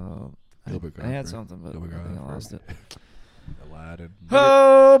 Seinfeld. Gilbert I had Gottfried. something, but Gilbert I think I Gottfried. lost it. Aladdin.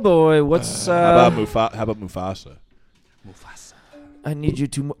 Oh boy, what's How about Mufasa? Mufasa. I need you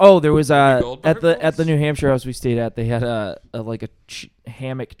to. Oh, there was Goldberg at the ones? New Hampshire house we stayed at. They had a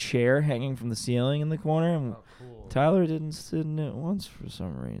hammock chair hanging from the ceiling in the corner. And Tyler didn't sit in it once for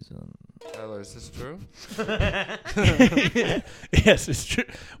some reason. Tyler, is this true? Yes, it's true.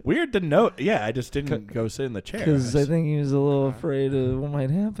 Weird to note. Yeah, I just didn't go sit in the chair. Because I think he was a little afraid of what might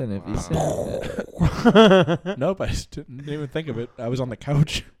happen if he sat in it. Nope, I just didn't even think of it. I was on the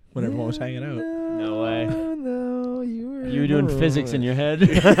couch when everyone was hanging out. No way. No, you were doing physics in your head.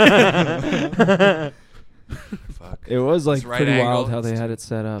 Fuck. It was like It's right pretty angle. wild how they had it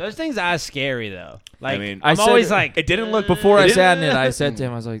set up. Those things are scary though. Like, mean, I'm said- always like, It didn't look Before I it sat in didn't- it, I said to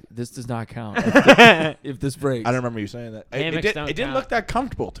him, I was like, "This does not count if this breaks." I don't remember you saying that. Hammocks don't It didn't count. look that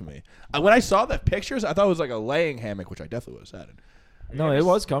comfortable to me. When I saw the pictures, I thought it was like a laying hammock, which I definitely would have sat in. No, it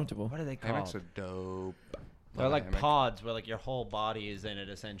was comfortable. what are they Hammocks called? are dope. They're Love a like hammock. pods where like your whole body is in it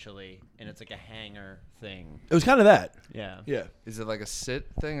essentially, and it's like a hanger thing. It was kind of that. Yeah. Yeah. Is it like a sit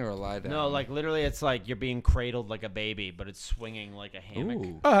thing or a lie down? No, like literally, it's like you're being cradled like a baby, but it's swinging like a hammock.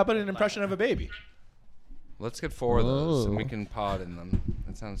 Ooh. Oh, how about an impression of a baby? Let's get 4 of those and we Whoa. can pod in them.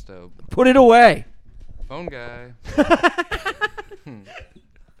 That sounds dope. Put it away. Phone guy.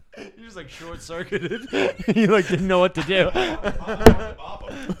 You just like short circuited. You like didn't know what to do.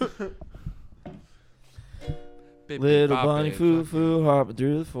 Bip, Little bop, bunny bip, foo bop, foo hopping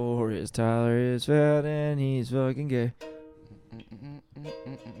through the forest. Tyler is fat and he's fucking gay.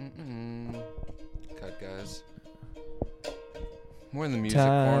 Cut, guys. More in the music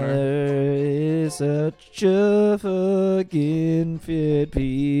Tyler corner. is such a fucking fit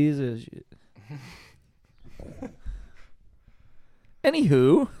piece of shit.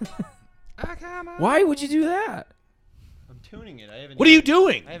 Anywho, why would you do that? I'm tuning it. What are you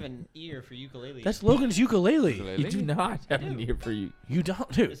doing? I have an ear for ukulele. That's Logan's ukulele. You do not have an ear for you. You don't,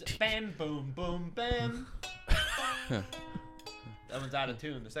 dude. It's bam, boom, boom, bam. That one's out of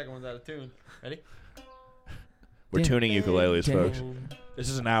tune. The second one's out of tune. Ready? We're tuning ukuleles, folks. This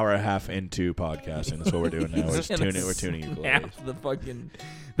is an hour and a half into podcasting. That's what we're doing now. We're tuning ukuleles. Half the fucking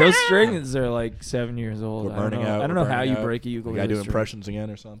those strings are like 7 years old. We're burning out. I don't know how you break a We ukulele. gotta do string. impressions again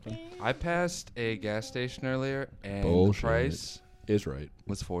or something. I passed a gas station earlier, and Bullshit. the price Is right.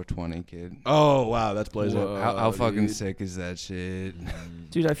 was $4.20, kid. Oh wow, that's blaze Whoa. up. How fucking dude. sick is that shit?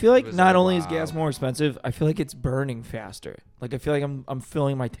 Dude, I feel like was not like, only is wow. gas more expensive, I feel like it's burning faster. Like I feel like I'm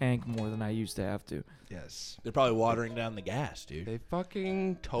filling my tank more than I used to have to. Yes. They're probably watering down the gas, dude. They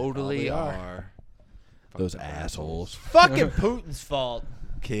fucking totally probably are. Those Fucking assholes. Fucking Putin's fault.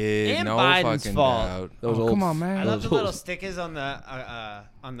 Kid, And no Biden's fucking fault. doubt. Those Oh, old come on, I man. love the Those- little stickers on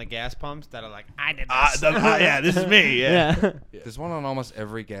the gas pumps that are like, I did this. Yeah, this is me. Yeah. There's one on almost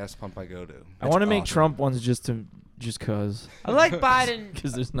every gas pump I go to. I want to make awesome. Trump ones just cause I like Biden.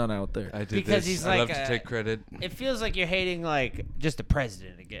 there's none out there. I did Because this. he's I like love to take credit. It feels like you're hating like just the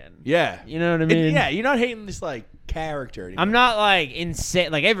president again. Yeah. You know what I mean? Yeah, you're not hating this like character anymore. I'm not like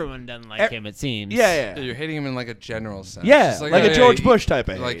insane. Like everyone doesn't like him. It seems. Yeah, Yeah, you're hating him in like a general sense. Yeah, It's like oh, a George he- Bush type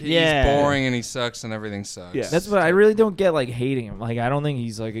of Like hate. he's Yeah. boring and he sucks and everything sucks. Yeah. That's what I really don't get. Like hating him. Like I don't think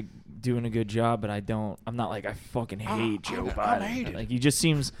he's like doing a good job, but I'm not like I fucking hate Joe Biden. hating. Like he just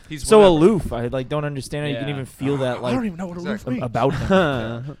seems He's so whatever. aloof. I like don't understand how you can Yeah. even feel that I don't like even know what a Exactly. loofah means. about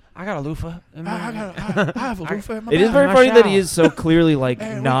him. I got a loofah. I have a loofah in my It is bag. very my funny that he shower. is so clearly like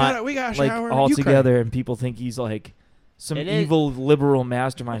Hey, we not got a like shower in all Ukraine. together, and people think he's like some It is- evil liberal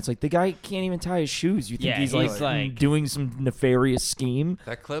mastermind. It's like the guy can't even tie his shoes. You think Yeah, he's he's like- doing some nefarious scheme?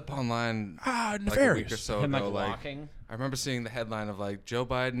 That clip online like a week or Nefarious. so Him ago, like like walking. I remember seeing the headline of like Joe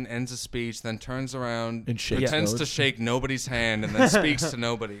Biden ends a speech, then turns around, And shakes pretends to those. shake nobody's hand, and then speaks to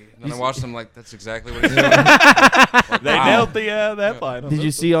nobody. And then I watched him like that's exactly what he's doing. Like, They wow. nailed the headline. Did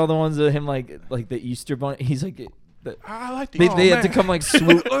you see all the ones of him like the Easter bunny? He's like I like the. they had to come like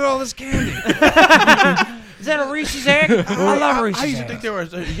swoop. Look at all this candy. Is that a Reese's egg? I love Reese's I used to eggs. think there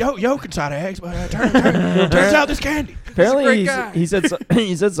was yolk inside of eggs, but turns out this candy. Apparently, great guy. he said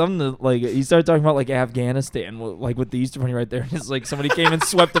he said something that, like he started talking about like Afghanistan, like with the Easter bunny right there. It's like somebody came and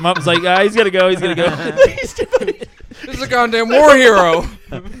swept him up. It's like, he's gonna go. He's gonna go. This is a goddamn war hero.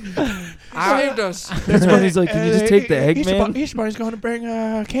 He saved us. That's when he's like, can you just take the egg, man? Easter Bunny's going to bring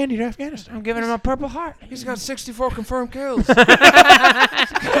candy to Afghanistan. I'm giving him a Purple Heart. He's got 64 confirmed kills. He's a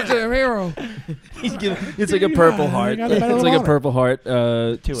goddamn hero. It's like a Purple Heart. got the Medal It's of like a Honor. Purple Heart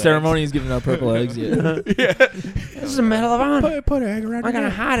eggs. ceremony. He's giving out purple eggs. Yeah. This is a Medal of Honor. Put an egg around. We're gonna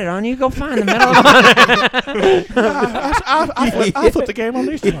hide it on you. Go find the Medal of Honor. I flip the game on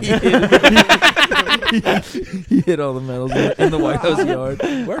the Easter Bunny. He hit all the medals in the White House yard.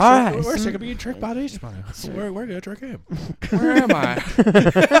 We're sick of being tricked by the Easter Bunny. We're gonna trick him. Where am I?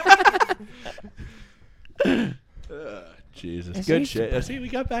 Jesus, good shit. See, we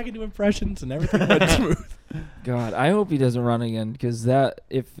got back into impressions and everything went smooth. God, I hope he doesn't run again because that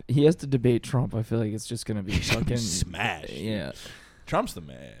if he has to debate Trump, I feel like it's just gonna be fucking smash. Yeah, Trump's the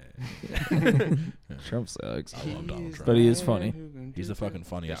man. Trump sucks. I love Donald Trump. But he is funny. He's the fucking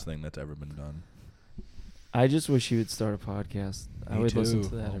funniest thing that's ever been done. I just wish he would start a podcast. I Me would listen too.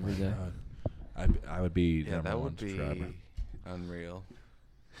 to that Oh every my day. God. I would be Yeah, number that one would be subscriber. unreal.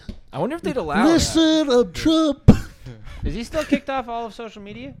 I wonder if they'd allow that. Listen up, Trump. Is he still kicked off all of social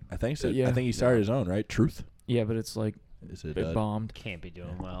media? I think so. Yeah. I think he started his own, right? Truth. Yeah, but it's like Is it? it bombed. Can't be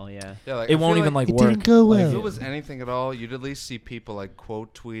doing well. Yeah. Yeah, like, It I won't feel even like it work. didn't go Like, well. if it was anything at all, you'd at least see people like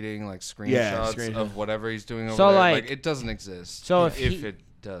quote tweeting like screenshots Yeah, screenshot. of whatever he's doing over So, there. like- it doesn't exist. So if if he- it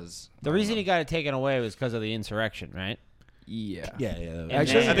does, The reason he got it taken away was because of the insurrection, right? Yeah. Yeah, yeah.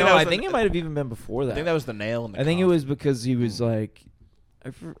 Actually, then- no, I think it might have even been before that. I think that was the nail in the I think it coffin. was because he was like, I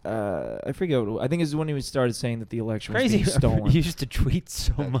forget. I think it's when he started saying that the election was Crazy. being stolen. He used to tweet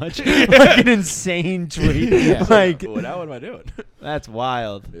so much, like an insane tweet. Yeah. Like What am I doing? that's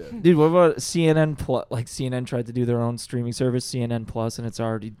wild. Dude, what about CNN Plus? Like CNN tried to do their own streaming service, CNN Plus, and it's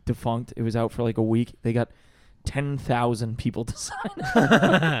already defunct. It was out for like a week. They got 10,000 people to sign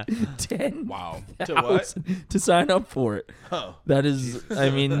up. 10,000 Wow. To what? to sign up for it. Oh. That is,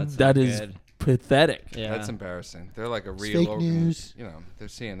 I mean, That's that not is good. pathetic. Yeah. That's embarrassing. They're like a It's real fake news. You know, they're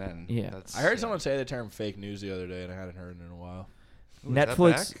CNN. Yeah. That's, I heard someone say the term fake news the other day, and I hadn't heard it in a while. Ooh, is that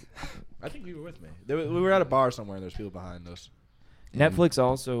Netflix. back? I think you were with me. We were at a bar somewhere, and there's people behind us. Netflix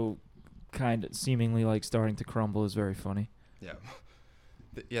also kind of seemingly like starting to crumble is very funny. Yeah.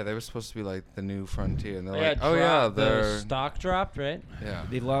 Yeah, they were supposed to be like the new frontier, and they're Yeah, like, oh yeah, the they're stock dropped, right? yeah.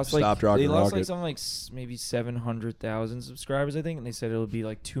 They lost Stop, like drop, they and lost like rocket. something like maybe 700,000 subscribers, I think, and they said it'll be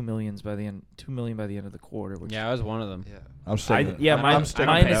like 2 million by the end. 2 million by the end of the quarter. Which Yeah, I was one of them. Yeah. I'm sticking. mine, I'm sticking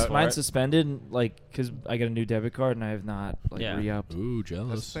mine with is that. mine's suspended, like because I got a new debit card and I have not like Yeah. re-upped. Ooh, That's the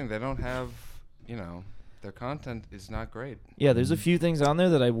jealous. thing. They don't have, their content is not great. Yeah, there's a few things on there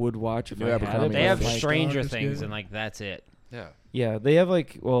that I would watch if New I had Abercrombie it. They but, have like, Stranger Dog is Things, good. and like that's it. Yeah. Yeah, they have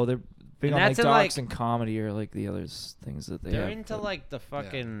like they're big And on that's like in, docs like- and comedy or like the other things that they They're have. into but- like the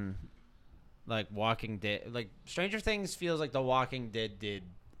fucking like Walking Dead. Like Stranger Things feels like The Walking Dead did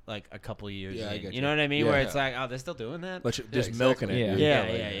like a couple years Yeah, I in. get You know you. what I mean? Yeah. Where it's like, oh, they're still doing that. Just exactly. milking it. Yeah. dude. Yeah, Like,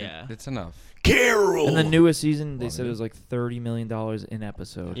 yeah, yeah. It's enough. Carol. And the newest season, they Long said it dude. was like $30 million in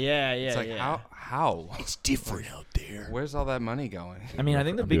episode. Yeah, yeah, It's like yeah. how? It's different out there. Where's all that money going? I mean, I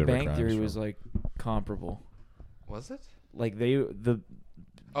think the I'm Big doing Rick Bang Grimes Theory from- was like comparable. Was it? Like the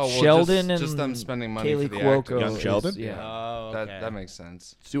Oh, well, Sheldon just and them spending money Kaylee for the Cuoco actors. Young Sheldon? is- yeah. Oh, okay. That makes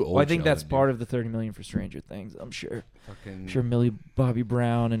sense. Let's do old Well, I think that's Sheldon, part of the 30 million for Stranger Things. I'm sure. Fucking. I'm sure Millie Bobby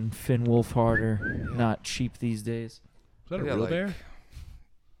Brown and Finn Wolfhard are not cheap these days. Is that a Yeah, real like- bear?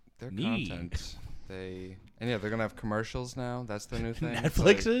 Their Neat. content. They're gonna have commercials now. That's the new thing. It's Netflix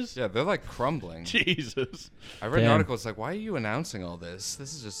like- is? Yeah, they're like crumbling. Jesus. I read an Damn. article. It's like, why are you announcing all this?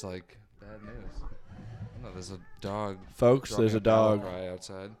 This is just like bad news. Oh, no, there's a dog. Folks, dropping there's a battle dog. cry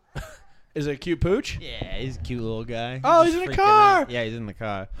outside. Is it a cute pooch? Yeah, he's a cute little guy. Oh, he's just in a freaking car. out. Yeah, he's in the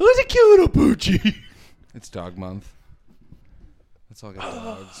car. Who's a cute little poochie? It's dog month. Let's all get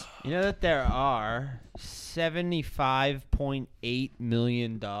dogs. You know that there are 75.8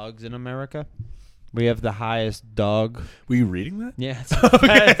 million dogs in America? We have the highest dog. Were you reading that? Yeah,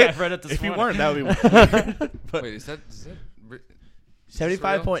 Okay. I've read it this If you morning. weren't, that would be weird. But Wait, is that re- 75.8 does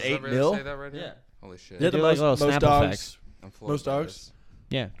that really mil? say that right here? Yeah. Holy shit. They're the do, like, most, little most snap dogs. effects. I'm floored Most by dogs? this.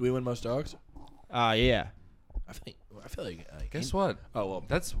 Yeah. Do we win most dogs? Yeah. I feel like. Guess what? Oh well.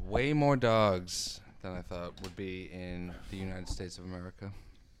 That's way more dogs than I thought would be in the United States of America.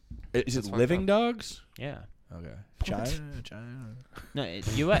 Is That's it fucked living up. dogs? Yeah. Okay. China. No,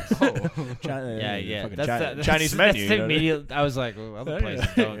 it's U.S. China. Yeah. Fucking That's Chinese that's menu. the you know what I mean? immediate. I was like, well, other Yeah, places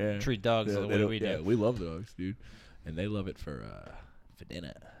yeah. don't Yeah. treat dogs the way we Yeah, do. we love dogs, dude, and they love it for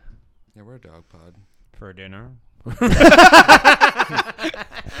dinner. Yeah, we're a dog pod. For dinner.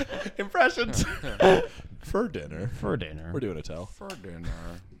 Impressions for dinner. For dinner. We're doing a tell. For dinner.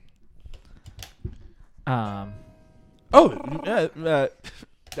 Oh,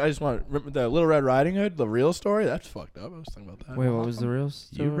 I just want to remember the Little Red Riding Hood, the real story. That's fucked up. I was thinking about that. Wait, what was the real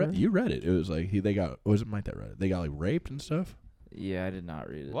story? You read it. It was like they got. Was it Mike that read it? They got like raped and stuff. Yeah, I did not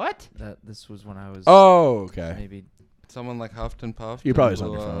read it. What? This was when I was Oh, okay. maybe. Someone like huffed and puffed. You probably and saw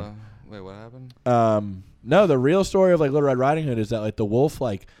blew, your phone. Wait, what happened? No, the real story of like Little Red Riding Hood is that like the wolf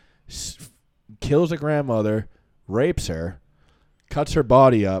like kills a grandmother, rapes her, cuts her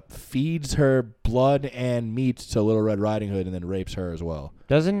body up, feeds her blood and meat to Little Red Riding Hood, and then rapes her as well.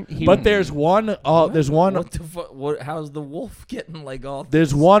 Doesn't he? But there's one. There's one. What the fuck? What? How's the wolf getting like all?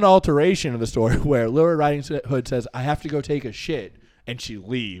 There's one alteration of the story where Little Red Riding Hood says, "I have to go take a shit," and she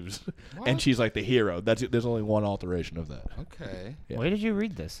leaves, and she's like the hero. There's only one alteration of that. Okay. Yeah. Where did you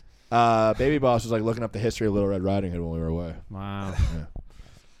read this? Baby Boss was like looking up the history of Little Red Riding Hood when we were away. Wow. Yeah.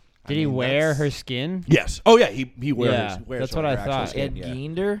 Did he wear her skin? Yes. Oh yeah. He wears. Yeah, wears that's her what I actual thought. skin, Ed yeah.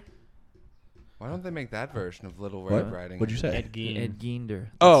 Geinder. Why don't they make that version of Little What? Red Riding? What'd you say? Ed Gein. Ed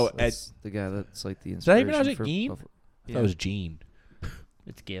Geinder. Oh, that's the guy that's like the Is that even inspiration how you say for Geen? Yeah. That was Gene.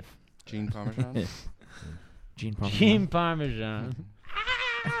 It's GIF. Gene Parmesan? Gene Parmesan. Team Parmesan.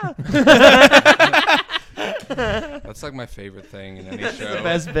 That's like my favorite thing in any show.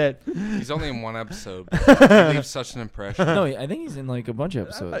 Best bit. He's only in one episode, but he leaves such an impression. No, I think he's in like a bunch of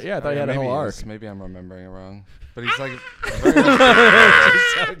episodes. Yeah, I thought he had a maybe whole he arc. is. Maybe I'm remembering it wrong. But he's like,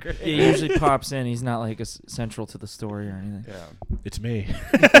 Yeah, he usually pops in. He's not like central to the story or anything. yeah, It's me.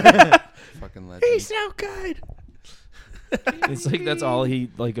 fucking legend. so good. It's like that's all he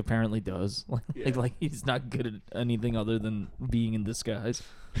like apparently does. Like he's not good at anything other than being in disguise.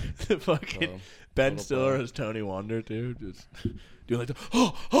 The fucking So, Ben little Stiller bro. as Tony Wonder, dude. Just doing like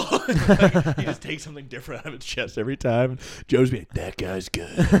the like, he just takes something different out of his chest every time. Joe's be like, that guy's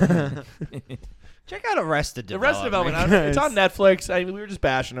good. Check out Arrested The Development. rest of Development, it's on Netflix. I mean, we were just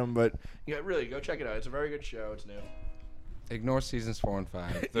bashing them, but yeah, really, go check it out. It's a very good show. It's new. Ignore seasons 4 and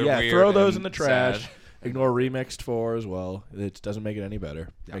 5. They're Yeah, weird throw those and in the trash. sad. Ignore Remixed 4 as well. It doesn't make it any better.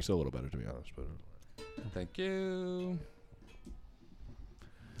 Yeah. Makes it a little better, to be honest. But Thank you.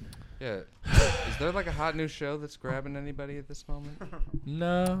 Yeah. Is there like a hot new show that's grabbing anybody at this moment?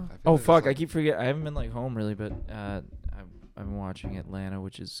 no. I feel Oh like fuck! there's, I keep forgetting. I haven't been like home really, but I I've been watching Atlanta,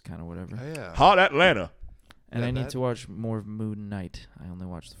 which is kind of whatever. Oh yeah. Hot Atlanta. And Yeah, I need that- to watch more of Moon Knight. I only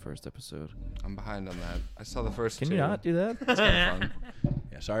watched the first episode. I'm behind on that. I saw the first Can two. you not do that? It's kind of fun.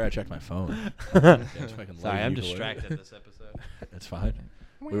 Yeah, sorry I checked my phone. It's fucking Sorry, late I'm either way. distracted this episode. It's fine.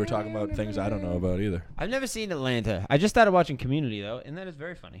 We were talking about things I don't know about either. I've never seen Atlanta. I just started watching Community though, and that is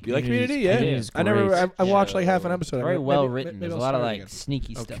very funny. Do you like Community's- Community? Yeah. Community's I never. great. I watched like half an episode. Very Maybe- well maybe- written. maybe There's a I'll lot of start like again.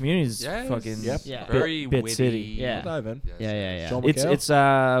 sneaky Oh, stuff. Community's Yes. fucking Yep. Yeah. Very Bit witty. City. Yeah. We'll dive in. Yes, Yeah, yeah, yes. yeah. Sean It's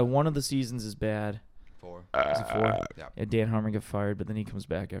McHale? it's one of the seasons is bad. 4. Is it 4? Yeah. Yeah, Dan Harmon got fired, but then he comes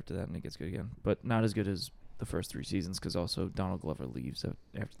back after that and it gets good again. But not as good as the first 3 seasons because also Donald Glover leaves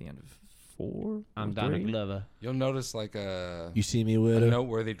after the end of 4. I'm or Donald 3. Glover. You'll notice like a You see me a with a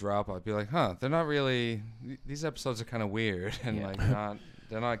noteworthy drop. I'd be like, huh, they're not really. These episodes are kind of weird and Yeah. like not.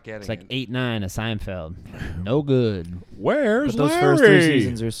 They're not getting It's like it. 8-9 of Seinfeld. No good. Where's But those first 3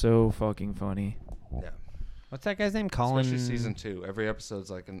 seasons are so fucking funny. Yeah. What's that guy's name? Colin. Especially season 2. Every episode's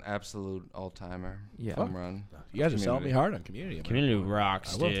like an absolute all-timer. Yeah. Home run. You guys are selling me Community. hard on Community. I'm Community gonna-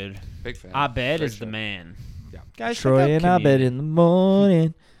 rocks, I will. dude. Big fan. Abed Great is the show. man. Yeah. Guys, check Troy out and Abed Community. in the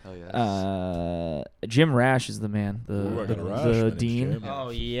morning. Hell yes. Jim Rash is the man. The Ooh, I got a rash. My the name's dean. Jim. Oh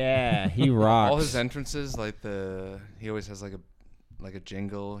yeah, he rocks. All his entrances, like he always has like a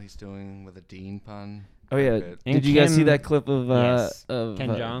jingle he's doing with a Dean pun. Oh yeah. Great. And Did you guys see Kim- that clip of Yes. of Ken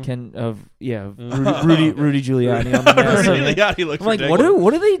Jeong? Ken of Rudy Giuliani on the mask? Giuliani looks I'm like, ridiculous.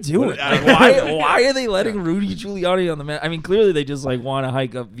 what are they doing? What- Like, why are they letting Rudy Giuliani on the mask? I mean, clearly they just like want to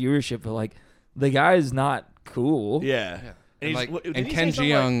hike up viewership, but like the guy is not cool. Yeah. Yeah. And And, he's- like, didn't and he Ken say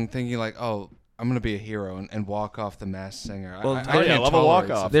something like- Jeong thinking like, oh, I'm gonna be a hero and walk off the Masked Singer. Well, I oh, can't yeah, love a tolerate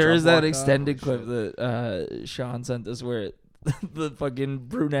walk-off. stuff. There Trump is that walked extended off. clip that Sean sent us where the fucking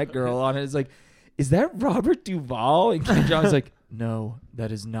brunette girl on it is like, is that Robert Duvall? And Ken Jeong's like, no,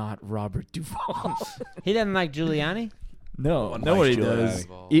 that is not Robert Duvall. He doesn't like Giuliani. No, one nobody likes does.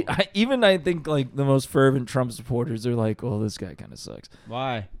 Giuliani. Even I think like the most fervent Trump supporters are like, well, this guy kind of sucks.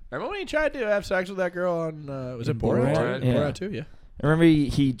 Why? Remember when he tried to have sex with that girl on? Was it In Borat? Borat? Borat, Yeah. too. Yeah. I remember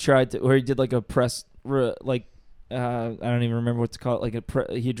he tried to, or he did like a press, I don't even remember what to call it.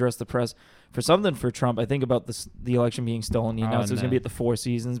 Like he addressed the press for something for Trump. I think about the election being stolen. He announced it was going to be at the Four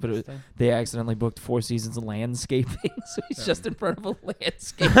Seasons, but they accidentally booked Four Seasons landscaping, so he's just in front of a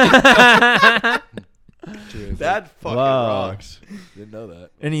landscape. That fucking Whoa. rocks. Didn't know that.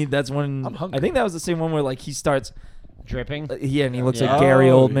 And that's when I'm hungry. I think that was the same one where like he starts, Dripping. yeah, and he looks Yeah. like Gary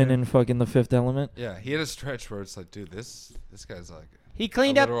Oh, Oldman yeah. in fucking The Fifth Element. Yeah, he had a stretch where it's like, dude, this guy's like. He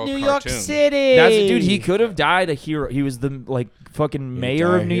cleaned A up literal New York cartoon. City. That's dude. He could have died a hero. He was the like fucking mayor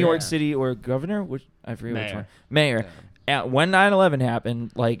die of New here. York City or governor, which I forget which Mayor. one. Mayor. When 9/11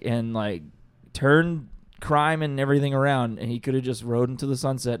 happened, like turned crime and everything around, and he could have just rode into the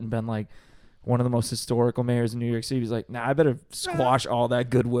sunset and been like one of the most historical mayors in New York City. He's like, nah, I better squash all that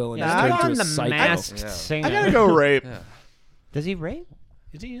goodwill and Yeah, just I'm turn on into the a psycho. Masked Yeah. Singer. I gotta go rape. Yeah. Does he rape?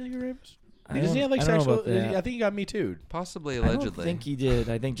 Is he like a rapist? I Does he have like don't know sexual? about that. I think he got me too. Possibly I allegedly. don't think he did.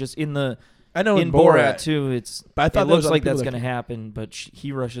 I think just in the I know in Borat too. It's But I thought it there was looks other like that's people gonna that happen, but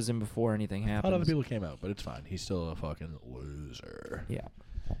he rushes in before anything I thought other happens. people came out, but it's fine. He's still a fucking loser. Yeah.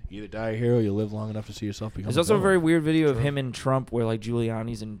 You either die a hero, you live long enough to see yourself become. There's also a very villain. weird video of True. him and Trump where like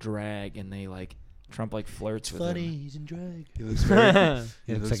Giuliani's in drag and they like Trump like flirts with him. He's in drag. He looks very.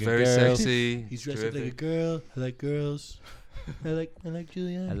 he looks looks like a very girl. sexy. He's dressed up like a terrific. girl. I like girls. I like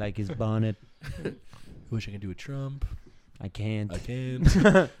Julianne. I like his bonnet. I wish I could do a Trump. I can't. I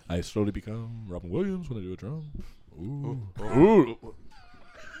can't. I slowly become Robin Williams when I do a Trump. Ooh. Ooh.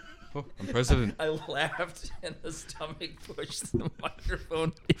 Oh, I'm president. I laughed and the stomach pushed the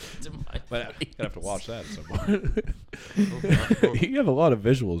microphone into my But face. I have to watch that at some point. You have a lot of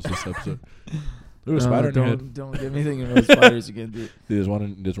visuals this episode. There was a spider in your head. Don't get me thinking about spiders again, dude. There's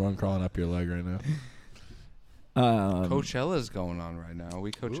one crawling up your leg right now. Coachella's going on right now.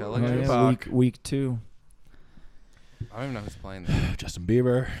 We Coachella Ooh, guys? yeah. week 2. I don't even know who's playing that. Justin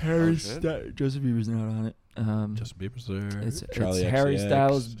Bieber. shit. Joseph Bieber's not on it. Justin Bieber's there. It's Charlie Harry XCX.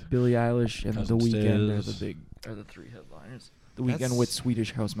 Styles, Billie Eilish, and Cousin The Weeknd are Stills. the 3 headliners. The That's- Weeknd with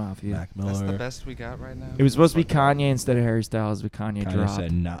Swedish House Mafia. Mac That's the Miller. best we got right now. It was supposed to be Kanye instead of Harry Styles, but Kanye Kanye dropped.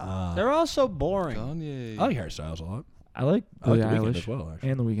 said nah. They're all so boring. Kanye. I like Harry Styles a lot. I like I like Billie The Weeknd Eilish as well, actually.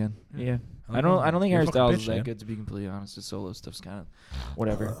 and The Weeknd. Yeah. I I don't think You're Harry a fucking Styles bitch, is that Dan. good, to be completely honest. His solo stuff's kind of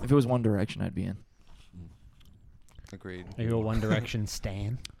whatever. If it was One Direction, I'd be in. Agreed. Are you a One Direction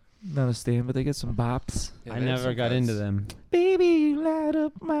stan? Not a stand, but they get some bops. Yeah, I they have never some got guys. into them. Baby, you light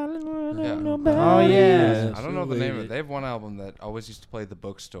up my little world. Yeah. ain't nobody Oh, yeah. else. I don't know the name of it. They have one album that always used to play at the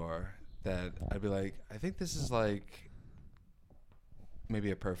bookstore that I'd be like, I think this is like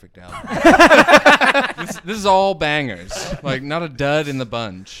maybe a perfect album. this is all bangers. Like, not a dud in the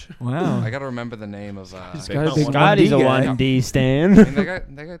bunch. Wow. I got to remember the name of... He's got a big Scotty's a 1D guy. 1D stand. I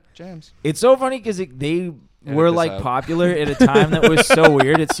mean, they got jams. It's so funny because they were this like out. popular at a time that was so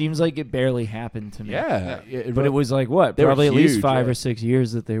weird. It seems like it barely happened to me. Yeah. But it was like what? They were Probably at least huge, 5 yeah. or 6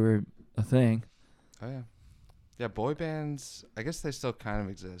 years that they were a thing. Oh, yeah. Yeah, boy bands, I guess they still kind of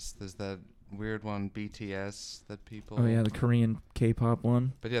exist. There's that weird one, BTS, that people... Oh yeah, the Korean K-pop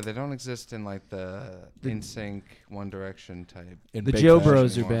one. But yeah, they don't exist in like the NSYNC, One Direction type. In The big Joe fashion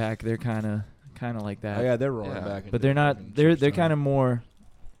Bros are anymore. back. They're kind of like that. Oh yeah, they're rolling Yeah. back. But they're not. They're kind of more.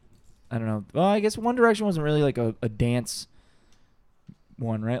 I don't know. Well, I guess One Direction wasn't really like a dance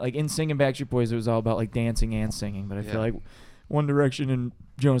one, right? Like in singing Backstreet Boys, it was all about like dancing and singing. But I Yeah. feel like One Direction and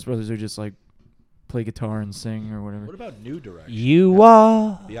Jonas Brothers are just like play guitar and sing or whatever. What about New Direction? You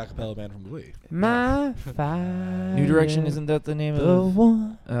are The acapella band from Glee. my fire. New Direction, isn't that the name the of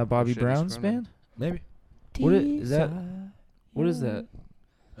one. Bobby shit, he's Brown's grown up. band? Maybe. What is that? What is that?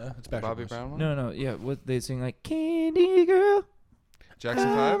 It's Backstreet Bobby Boys. Brown one? No, yeah. What they sing like Candy Girl. Jackson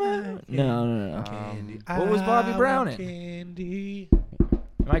 5? No. What was Bobby I Brown want in? Candy.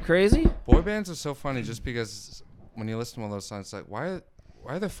 Am I crazy? Boy bands are so funny just because when you listen to one of those songs, it's like, why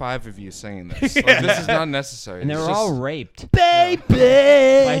are there 5 of you singing this? Like, this is not necessary. And they It's were just- all raped.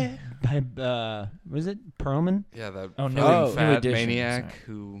 Baby! By was it Perlman? Yeah, that Oh, fucking New fat Edition, maniac sorry.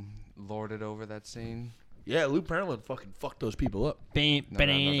 who lorded over that scene. Yeah, Lou Pearlman fucking fucked those people up. Except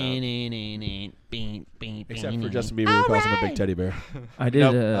for Justin Bieber, who calls him a big teddy bear. I did.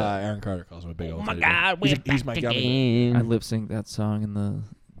 Nope, Aaron Carter calls him a big old teddy bear. He's my gummy bear. I lip synced that song in the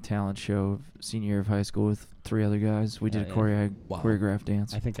talent show of senior year of high school with 3 other guys. We did a choreographed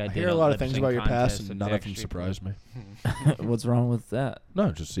dance. I think I I did hear a lot of lip things sync about your past, contest and with none of them Backstreet surprise me. What's wrong with that? No,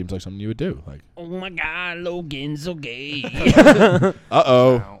 it just seems like something you would do. Like, Oh my God, Logan's so gay. uh-oh.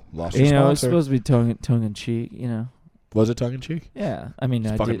 Wow. Lost your You know, it's sponsor. supposed to be tongue in cheek. You know. Was it tongue in cheek? Yeah, I mean,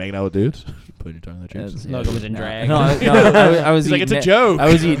 I Fucking did. making out with dudes? Putting your tongue in their cheeks? Yeah, Logan was in no, drag. No, I was He's like, eating it's a joke.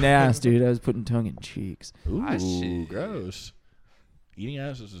 I was eating ass, dude. I was putting tongue in cheeks. Ooh, shit. gross. Eating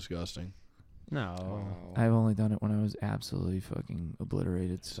ass is disgusting. No. Wow. I've only done it when I was absolutely fucking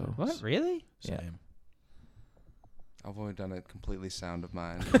obliterated. So What? Really? Yeah. Same. I've only done it completely sound of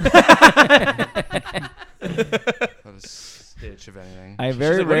mind. Not a stitch of anything. I She's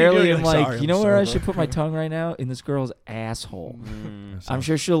very like, "What are you rarely doing?" am Like, like, "Sorry, you I'm know where I sober." should put my tongue right now? In this girl's asshole. That I'm sounds-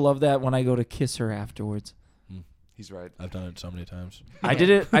 sure she'll love that when I go to kiss her afterwards. He's right. I've done it so many times. I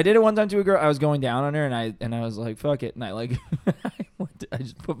did it one time to a girl. I was going down on her and I was like, fuck it. And I like I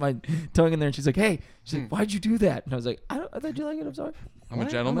just put my tongue in there and she's like, hey. She's like, why'd you do that? And I was like, I thought you like it. I'm sorry. I'm a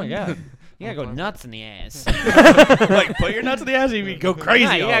gentleman. Oh my God. You gotta go nuts in the ass. Like, put your nuts in the ass and you go crazy.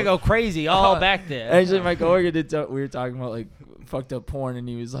 Yeah, you gotta go crazy all back there. Actually, my coworker did. We were talking about like fucked up porn, and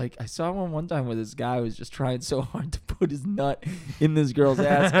he was like, I saw one time where this guy was just trying so hard to put his nut in this girl's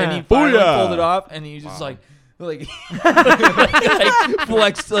ass, and he finally Booyah! pulled it off, and he was just Wow. like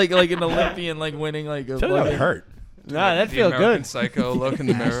flexed like an Olympian, like winning like a. That would fucking- hurt. Nah, that The feels American good. Psycho look in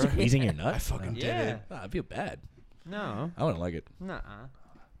the mirror. Squeezing your nut? I fucking did Yeah. it. I feel bad. No. I wouldn't like it. Nuh-uh.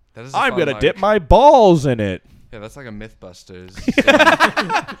 That is a I'm fun, gonna like- dip my balls in it. Yeah, that's like a MythBusters.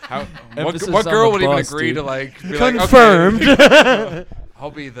 How, Emphasis what on girl the would even bus, agree dude. to like be Confirmed. Like, okay,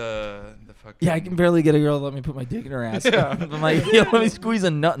 I'll be the fucking. Yeah, I can barely get a girl to let me put my dick in her ass. I'm like, yeah, let me squeeze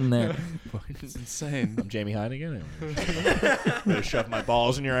a nut in there. It's insane. I'm Jamie Hyneman. I'm gonna shove my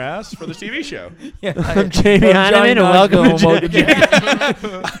balls in your ass for this TV show. Yeah, I'm Jamie Hyneman, and welcome to I'm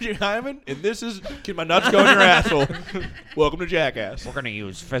Jamie Hyneman, and this is Can My Nuts Go in Your Asshole? Welcome to Jackass. We're gonna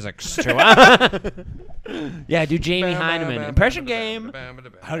use physics to. Yeah, do Jamie Hyneman impression game. I don't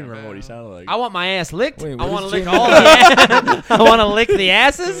even remember what he sounded like. I want my ass licked. Wait, I what want to is lick Jamie all the ass. I want to lick the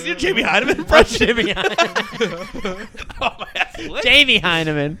asses. You're Jamie Hyneman impression. Jamie Hyneman. Oh, my ass licked. Jamie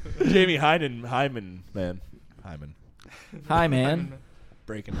Hyneman. Jamie Hyneman, man. Hyman. Hi, man.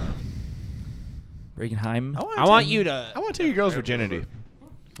 Breaking. Breaking Heim. I want you to. I want to take your girl's virginity.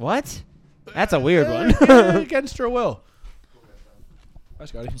 What? That's a weird one. Yeah, against her will. Hi,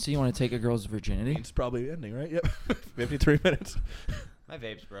 Scotty. So you want to take a girl's virginity? It's probably ending, right? Yep. 53 minutes. My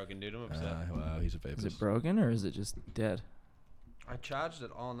vape's broken, dude. I'm upset. Wow, he's a favorite. Is it broken or is it just dead? I charged it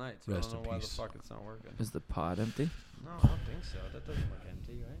all night, so Rest I don't in know why the peace. fuck it's not working. Is the pod empty? No, I don't think so. That doesn't look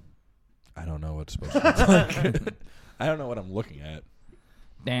empty, right? I don't know what's supposed to look like. I don't know what I'm looking at.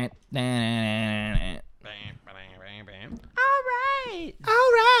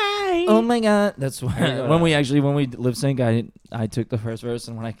 Oh my god, that's why when we lip sync, I took the first verse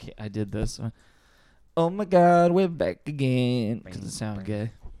and when I did this, oh my god, we're back again because it sounded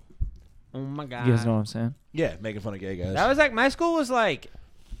gay. Oh my god. You guys know what I'm saying? Yeah, making fun of gay guys. That was like my school was like,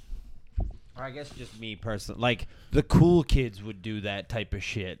 or I guess just me personally. Like the cool kids would do that type of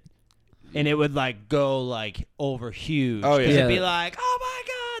shit, and it would like go like over huge. Oh, yeah. 'Cause it'd be Yeah. like, oh my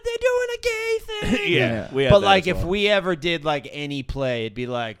god, they're doing a gay thing. yeah, we had But that like as if well. we ever did like any play, it'd be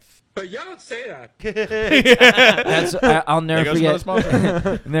like, But y'all don't say that. That's I'll never There goes another forget.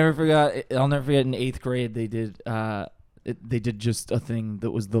 sponsor. Never forgot. I'll never forget. In 8th grade, they did. They did just a thing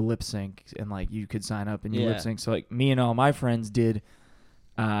that was the lip sync, and like you could sign up and you Yeah. lip sync. So like me and all my friends did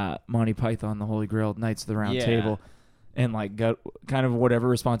Monty Python, the Holy Grail, Knights of the Round Yeah. Table, and like got kind of whatever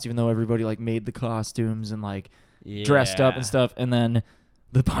response, even though everybody like made the costumes and like dressed up and stuff, and then.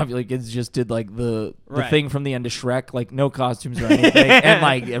 The popular kids just did like the Right. thing from the end of Shrek, like no costumes or anything, and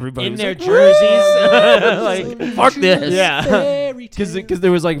like everybody in was their like, jerseys. like fuck this, Yeah. because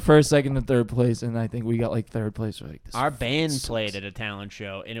there was like first, second, and third place, and I think we got like third place. We're like, this Our fucking band sucks. played at a talent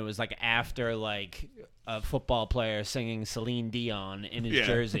show, and it was like after like a football player singing Celine Dion in his Yeah.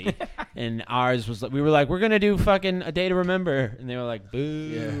 jersey, and ours was like we were like we're gonna do fucking A Day to Remember, and they were like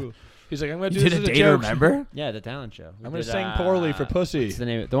boo. He's like, I'm going to You do did this a as day to joke. remember? Yeah, the talent show. We I'm going to did, sing poorly for pussy. What's the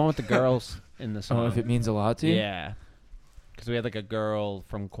name of it? The one with the girls in the song. Oh, if it means a lot to you. Yeah. Because we had like a girl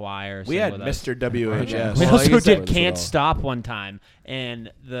from choir. We sing had with us. Mr. WHS. We Well, I also guess did that Can't Stop one time, and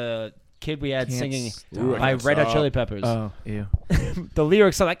the kid we had Can't singing Stop. Ooh, I by Can't Red Hot Stop. Chili Peppers. Oh, ew. The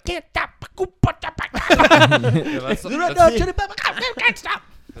lyrics are like, Can't Stop. Yeah,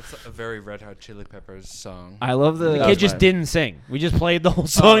 that's a very Red Hot Chili Peppers song. I love the. The kid just didn't sing. We just played the whole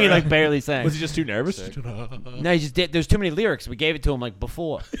song. He like barely sang. Was he just too nervous? Sick. No, he just did. There's too many lyrics. We gave it to him like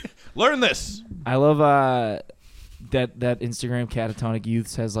before. Learn this. I love that Instagram Catatonic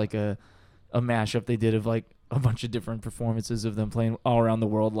Youths has like a mashup they did of like a bunch of different performances of them playing all around the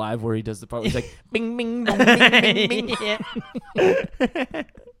world live, where he does the part where he's like bing bing bong, bing bing bing.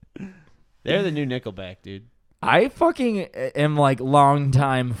 They're the new Nickelback, dude. I fucking am like long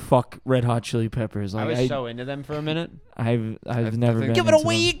time fuck Red Hot Chili Peppers. I Like was so into them for a minute. I've I never think- been. Give Give it into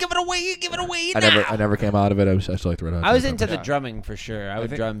away, them. give it away, give it away I now. never came out of it. I still like the Red Hot. I was Chili into Peppers. the drumming for sure. I would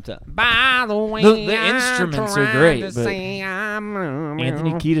think- drum to. By the way, The instruments are great, but Anthony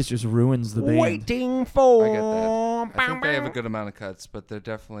Anthony Kiedis just ruins the band. waiting for. I get that. I think they have a good amount of cuts, but they're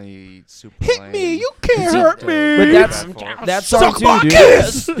definitely super Hit lame. me, you can't See, hurt me. But that's Backfall. that song Suck my too, dude.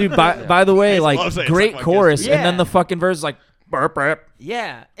 kiss! Dude, by the way, I like love saying great suck my chorus, kiss. and then Yeah. the fucking verse is like burp burp.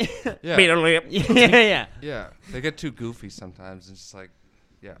 Yeah. Yeah. Beat a lip. yeah. Yeah, they get too goofy sometimes. It's just like,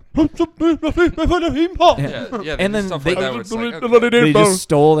 yeah, Yeah. yeah. And then stuff they- like that where it's like, okay. They just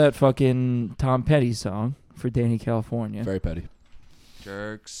stole that fucking Tom Petty song for Danny California. Very petty.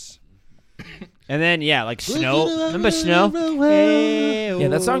 jerks. And then yeah, like Snow. Remember Snow? Yeah,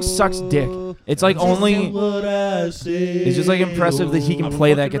 that song sucks dick. It's like only. It's just like impressive that he can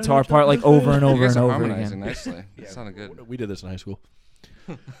play that guitar part like over and You over guys and are over harmonizing again. nicely. It sounded good. We did this in high school.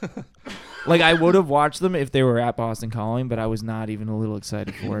 Like I would have watched them if they were at Boston Calling, but I was not even a little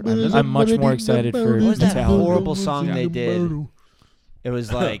excited for it. I'm much more excited for What was that Metallica. horrible song they did? It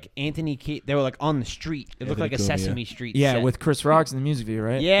was like Anthony Key. They were like on the street. It looked Anthony like a Cumia. Sesame Street. Yeah, set. with Chris Rock's in the music video,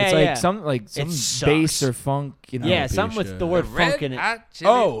 right? Yeah, it's like yeah. some It sucks. bass or funk, you know. yeah, piece, something with yeah. the word funk in it. Hot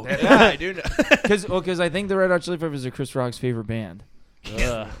Chili Oh, Peppers. yeah, I do know. Because I think the Red Hot Chili Peppers are Chris Rock's favorite band.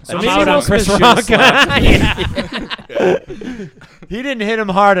 Ugh. So I'm maybe out Will on Chris Smith Rock. should've slapped. He didn't hit him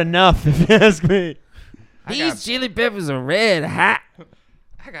hard enough, if you ask me. These chili peppers are red hot.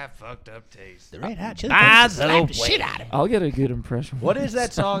 I got fucked up taste. Red Hot Chili By Peppers the slapped the way. shit out of me. I'll get a good impression. What is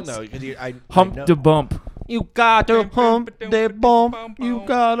that song though? 'Cause I Hump know- the bump. You gotta hump the bump. You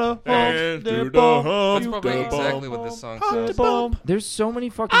gotta hump Hands the to the bump. That's hump, probably the exactly bump. what this song Hump the says. bump. There's so many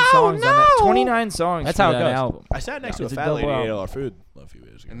fucking songs on that. 29 songs. That's for how it that goes. album. I sat next to a It's a fat double lady and ate album. all our food a few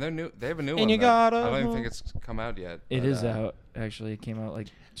years ago. And they're new. They have a new And one. you that gotta I don't even hump. think it's come out yet. It but, is out. Actually, it came out like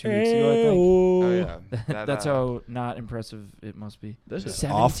 2 weeks ago, I think. Oh yeah. That, That's how not impressive it must be. This is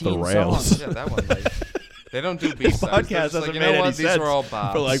 17 off the rails. songs. Yeah, that one. Like, they don't do B sides. podcast Like, hasn't you made know any what? These sense are all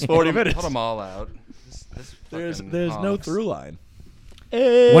bops. for like 40 minutes. Put them all out. This There's fucking no honks. through line.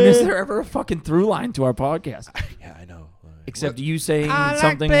 When is there ever a fucking through line to our podcast? Yeah, I know. Except you saying I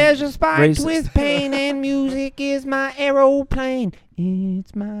something like pleasure spiked racist. with pain, and music is my aeroplane.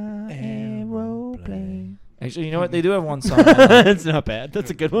 It's my aeroplane. Actually, you know what? They do have one song. That's not bad. That's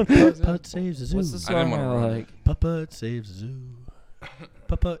a good one. Putt saves the zoo. What's the I didn't song wanna I run it. like? Papa saves the zoo.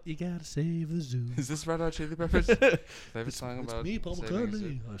 Papa, you gotta save the zoo. Is this Red Hot Chili Peppers? Favorite song It's about me, Paul saving the zoo?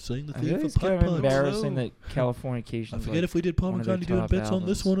 McCartney. I sang the I theme think for it's kind Putt of Putt. embarrassing that Californication. I forget if we did Paul one of their McCartney doing top bits on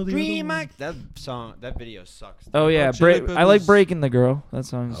this albums. one or the other Dream one. Mike. That song, that video sucks. Oh yeah, Chili I like Peppers. Breaking the Girl. That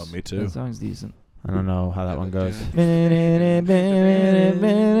song's. Oh, me too. That song's decent. I don't know how that one goes.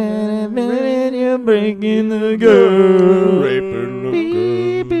 You're breaking the girl.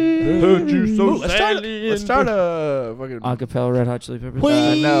 Hurt you so sadly. Let's start a fucking Acapella Red Hot Chili Peppers.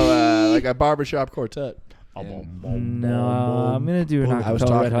 like a barbershop quartet. No, I'm gonna do an I was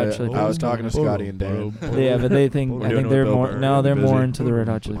acapella Red talking Hot Chili to, Peppers. I was talking to Scotty and Dan. Yeah, but I think they're more. No, they're more into the Red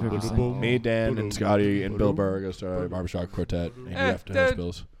Hot Chili Peppers thing. Me, Dan, and Scotty and Bill Burr are gonna start a barbershop quartet. And you have to host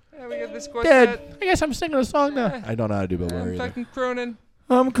Bills. Yeah, we got this Dad, quartet. I guess I'm singing a song now. I don't know how to do Bill Burr I'm either. fucking cronin.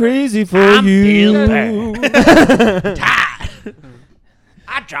 I'm crazy for you.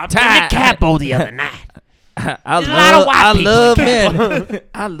 I dropped in the capo the other night. I There's a lot of white people love in men.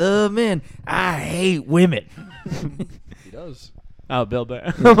 I love men. I hate women. He does. Oh, Bill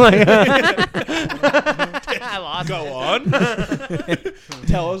Burr. Oh my god. Go on.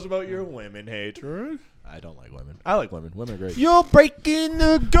 Tell us about your women hatred. I don't like women. I like women. Women are great. You're breaking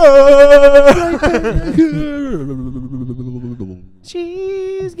the girl.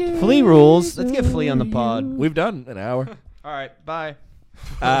 She's getting Flea rules. Let's get Flea on the pod. We've done an hour. All right, bye.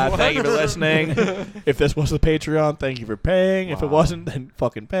 Thank you for listening. If this was the Patreon, thank you for paying. If it wasn't, then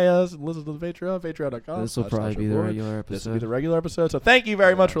fucking pay us and listen to the Patreon, patreon.com. This will probably be the regular episode. This will be the regular episode. So thank you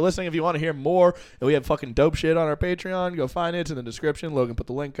very much for listening. If you want to hear more, and we have fucking dope shit on our Patreon, go find it. It's in the description. Logan put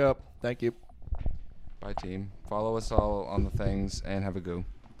the link up. Thank you. Bye, team. Follow us all on the things and have a goo.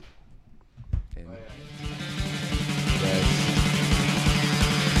 And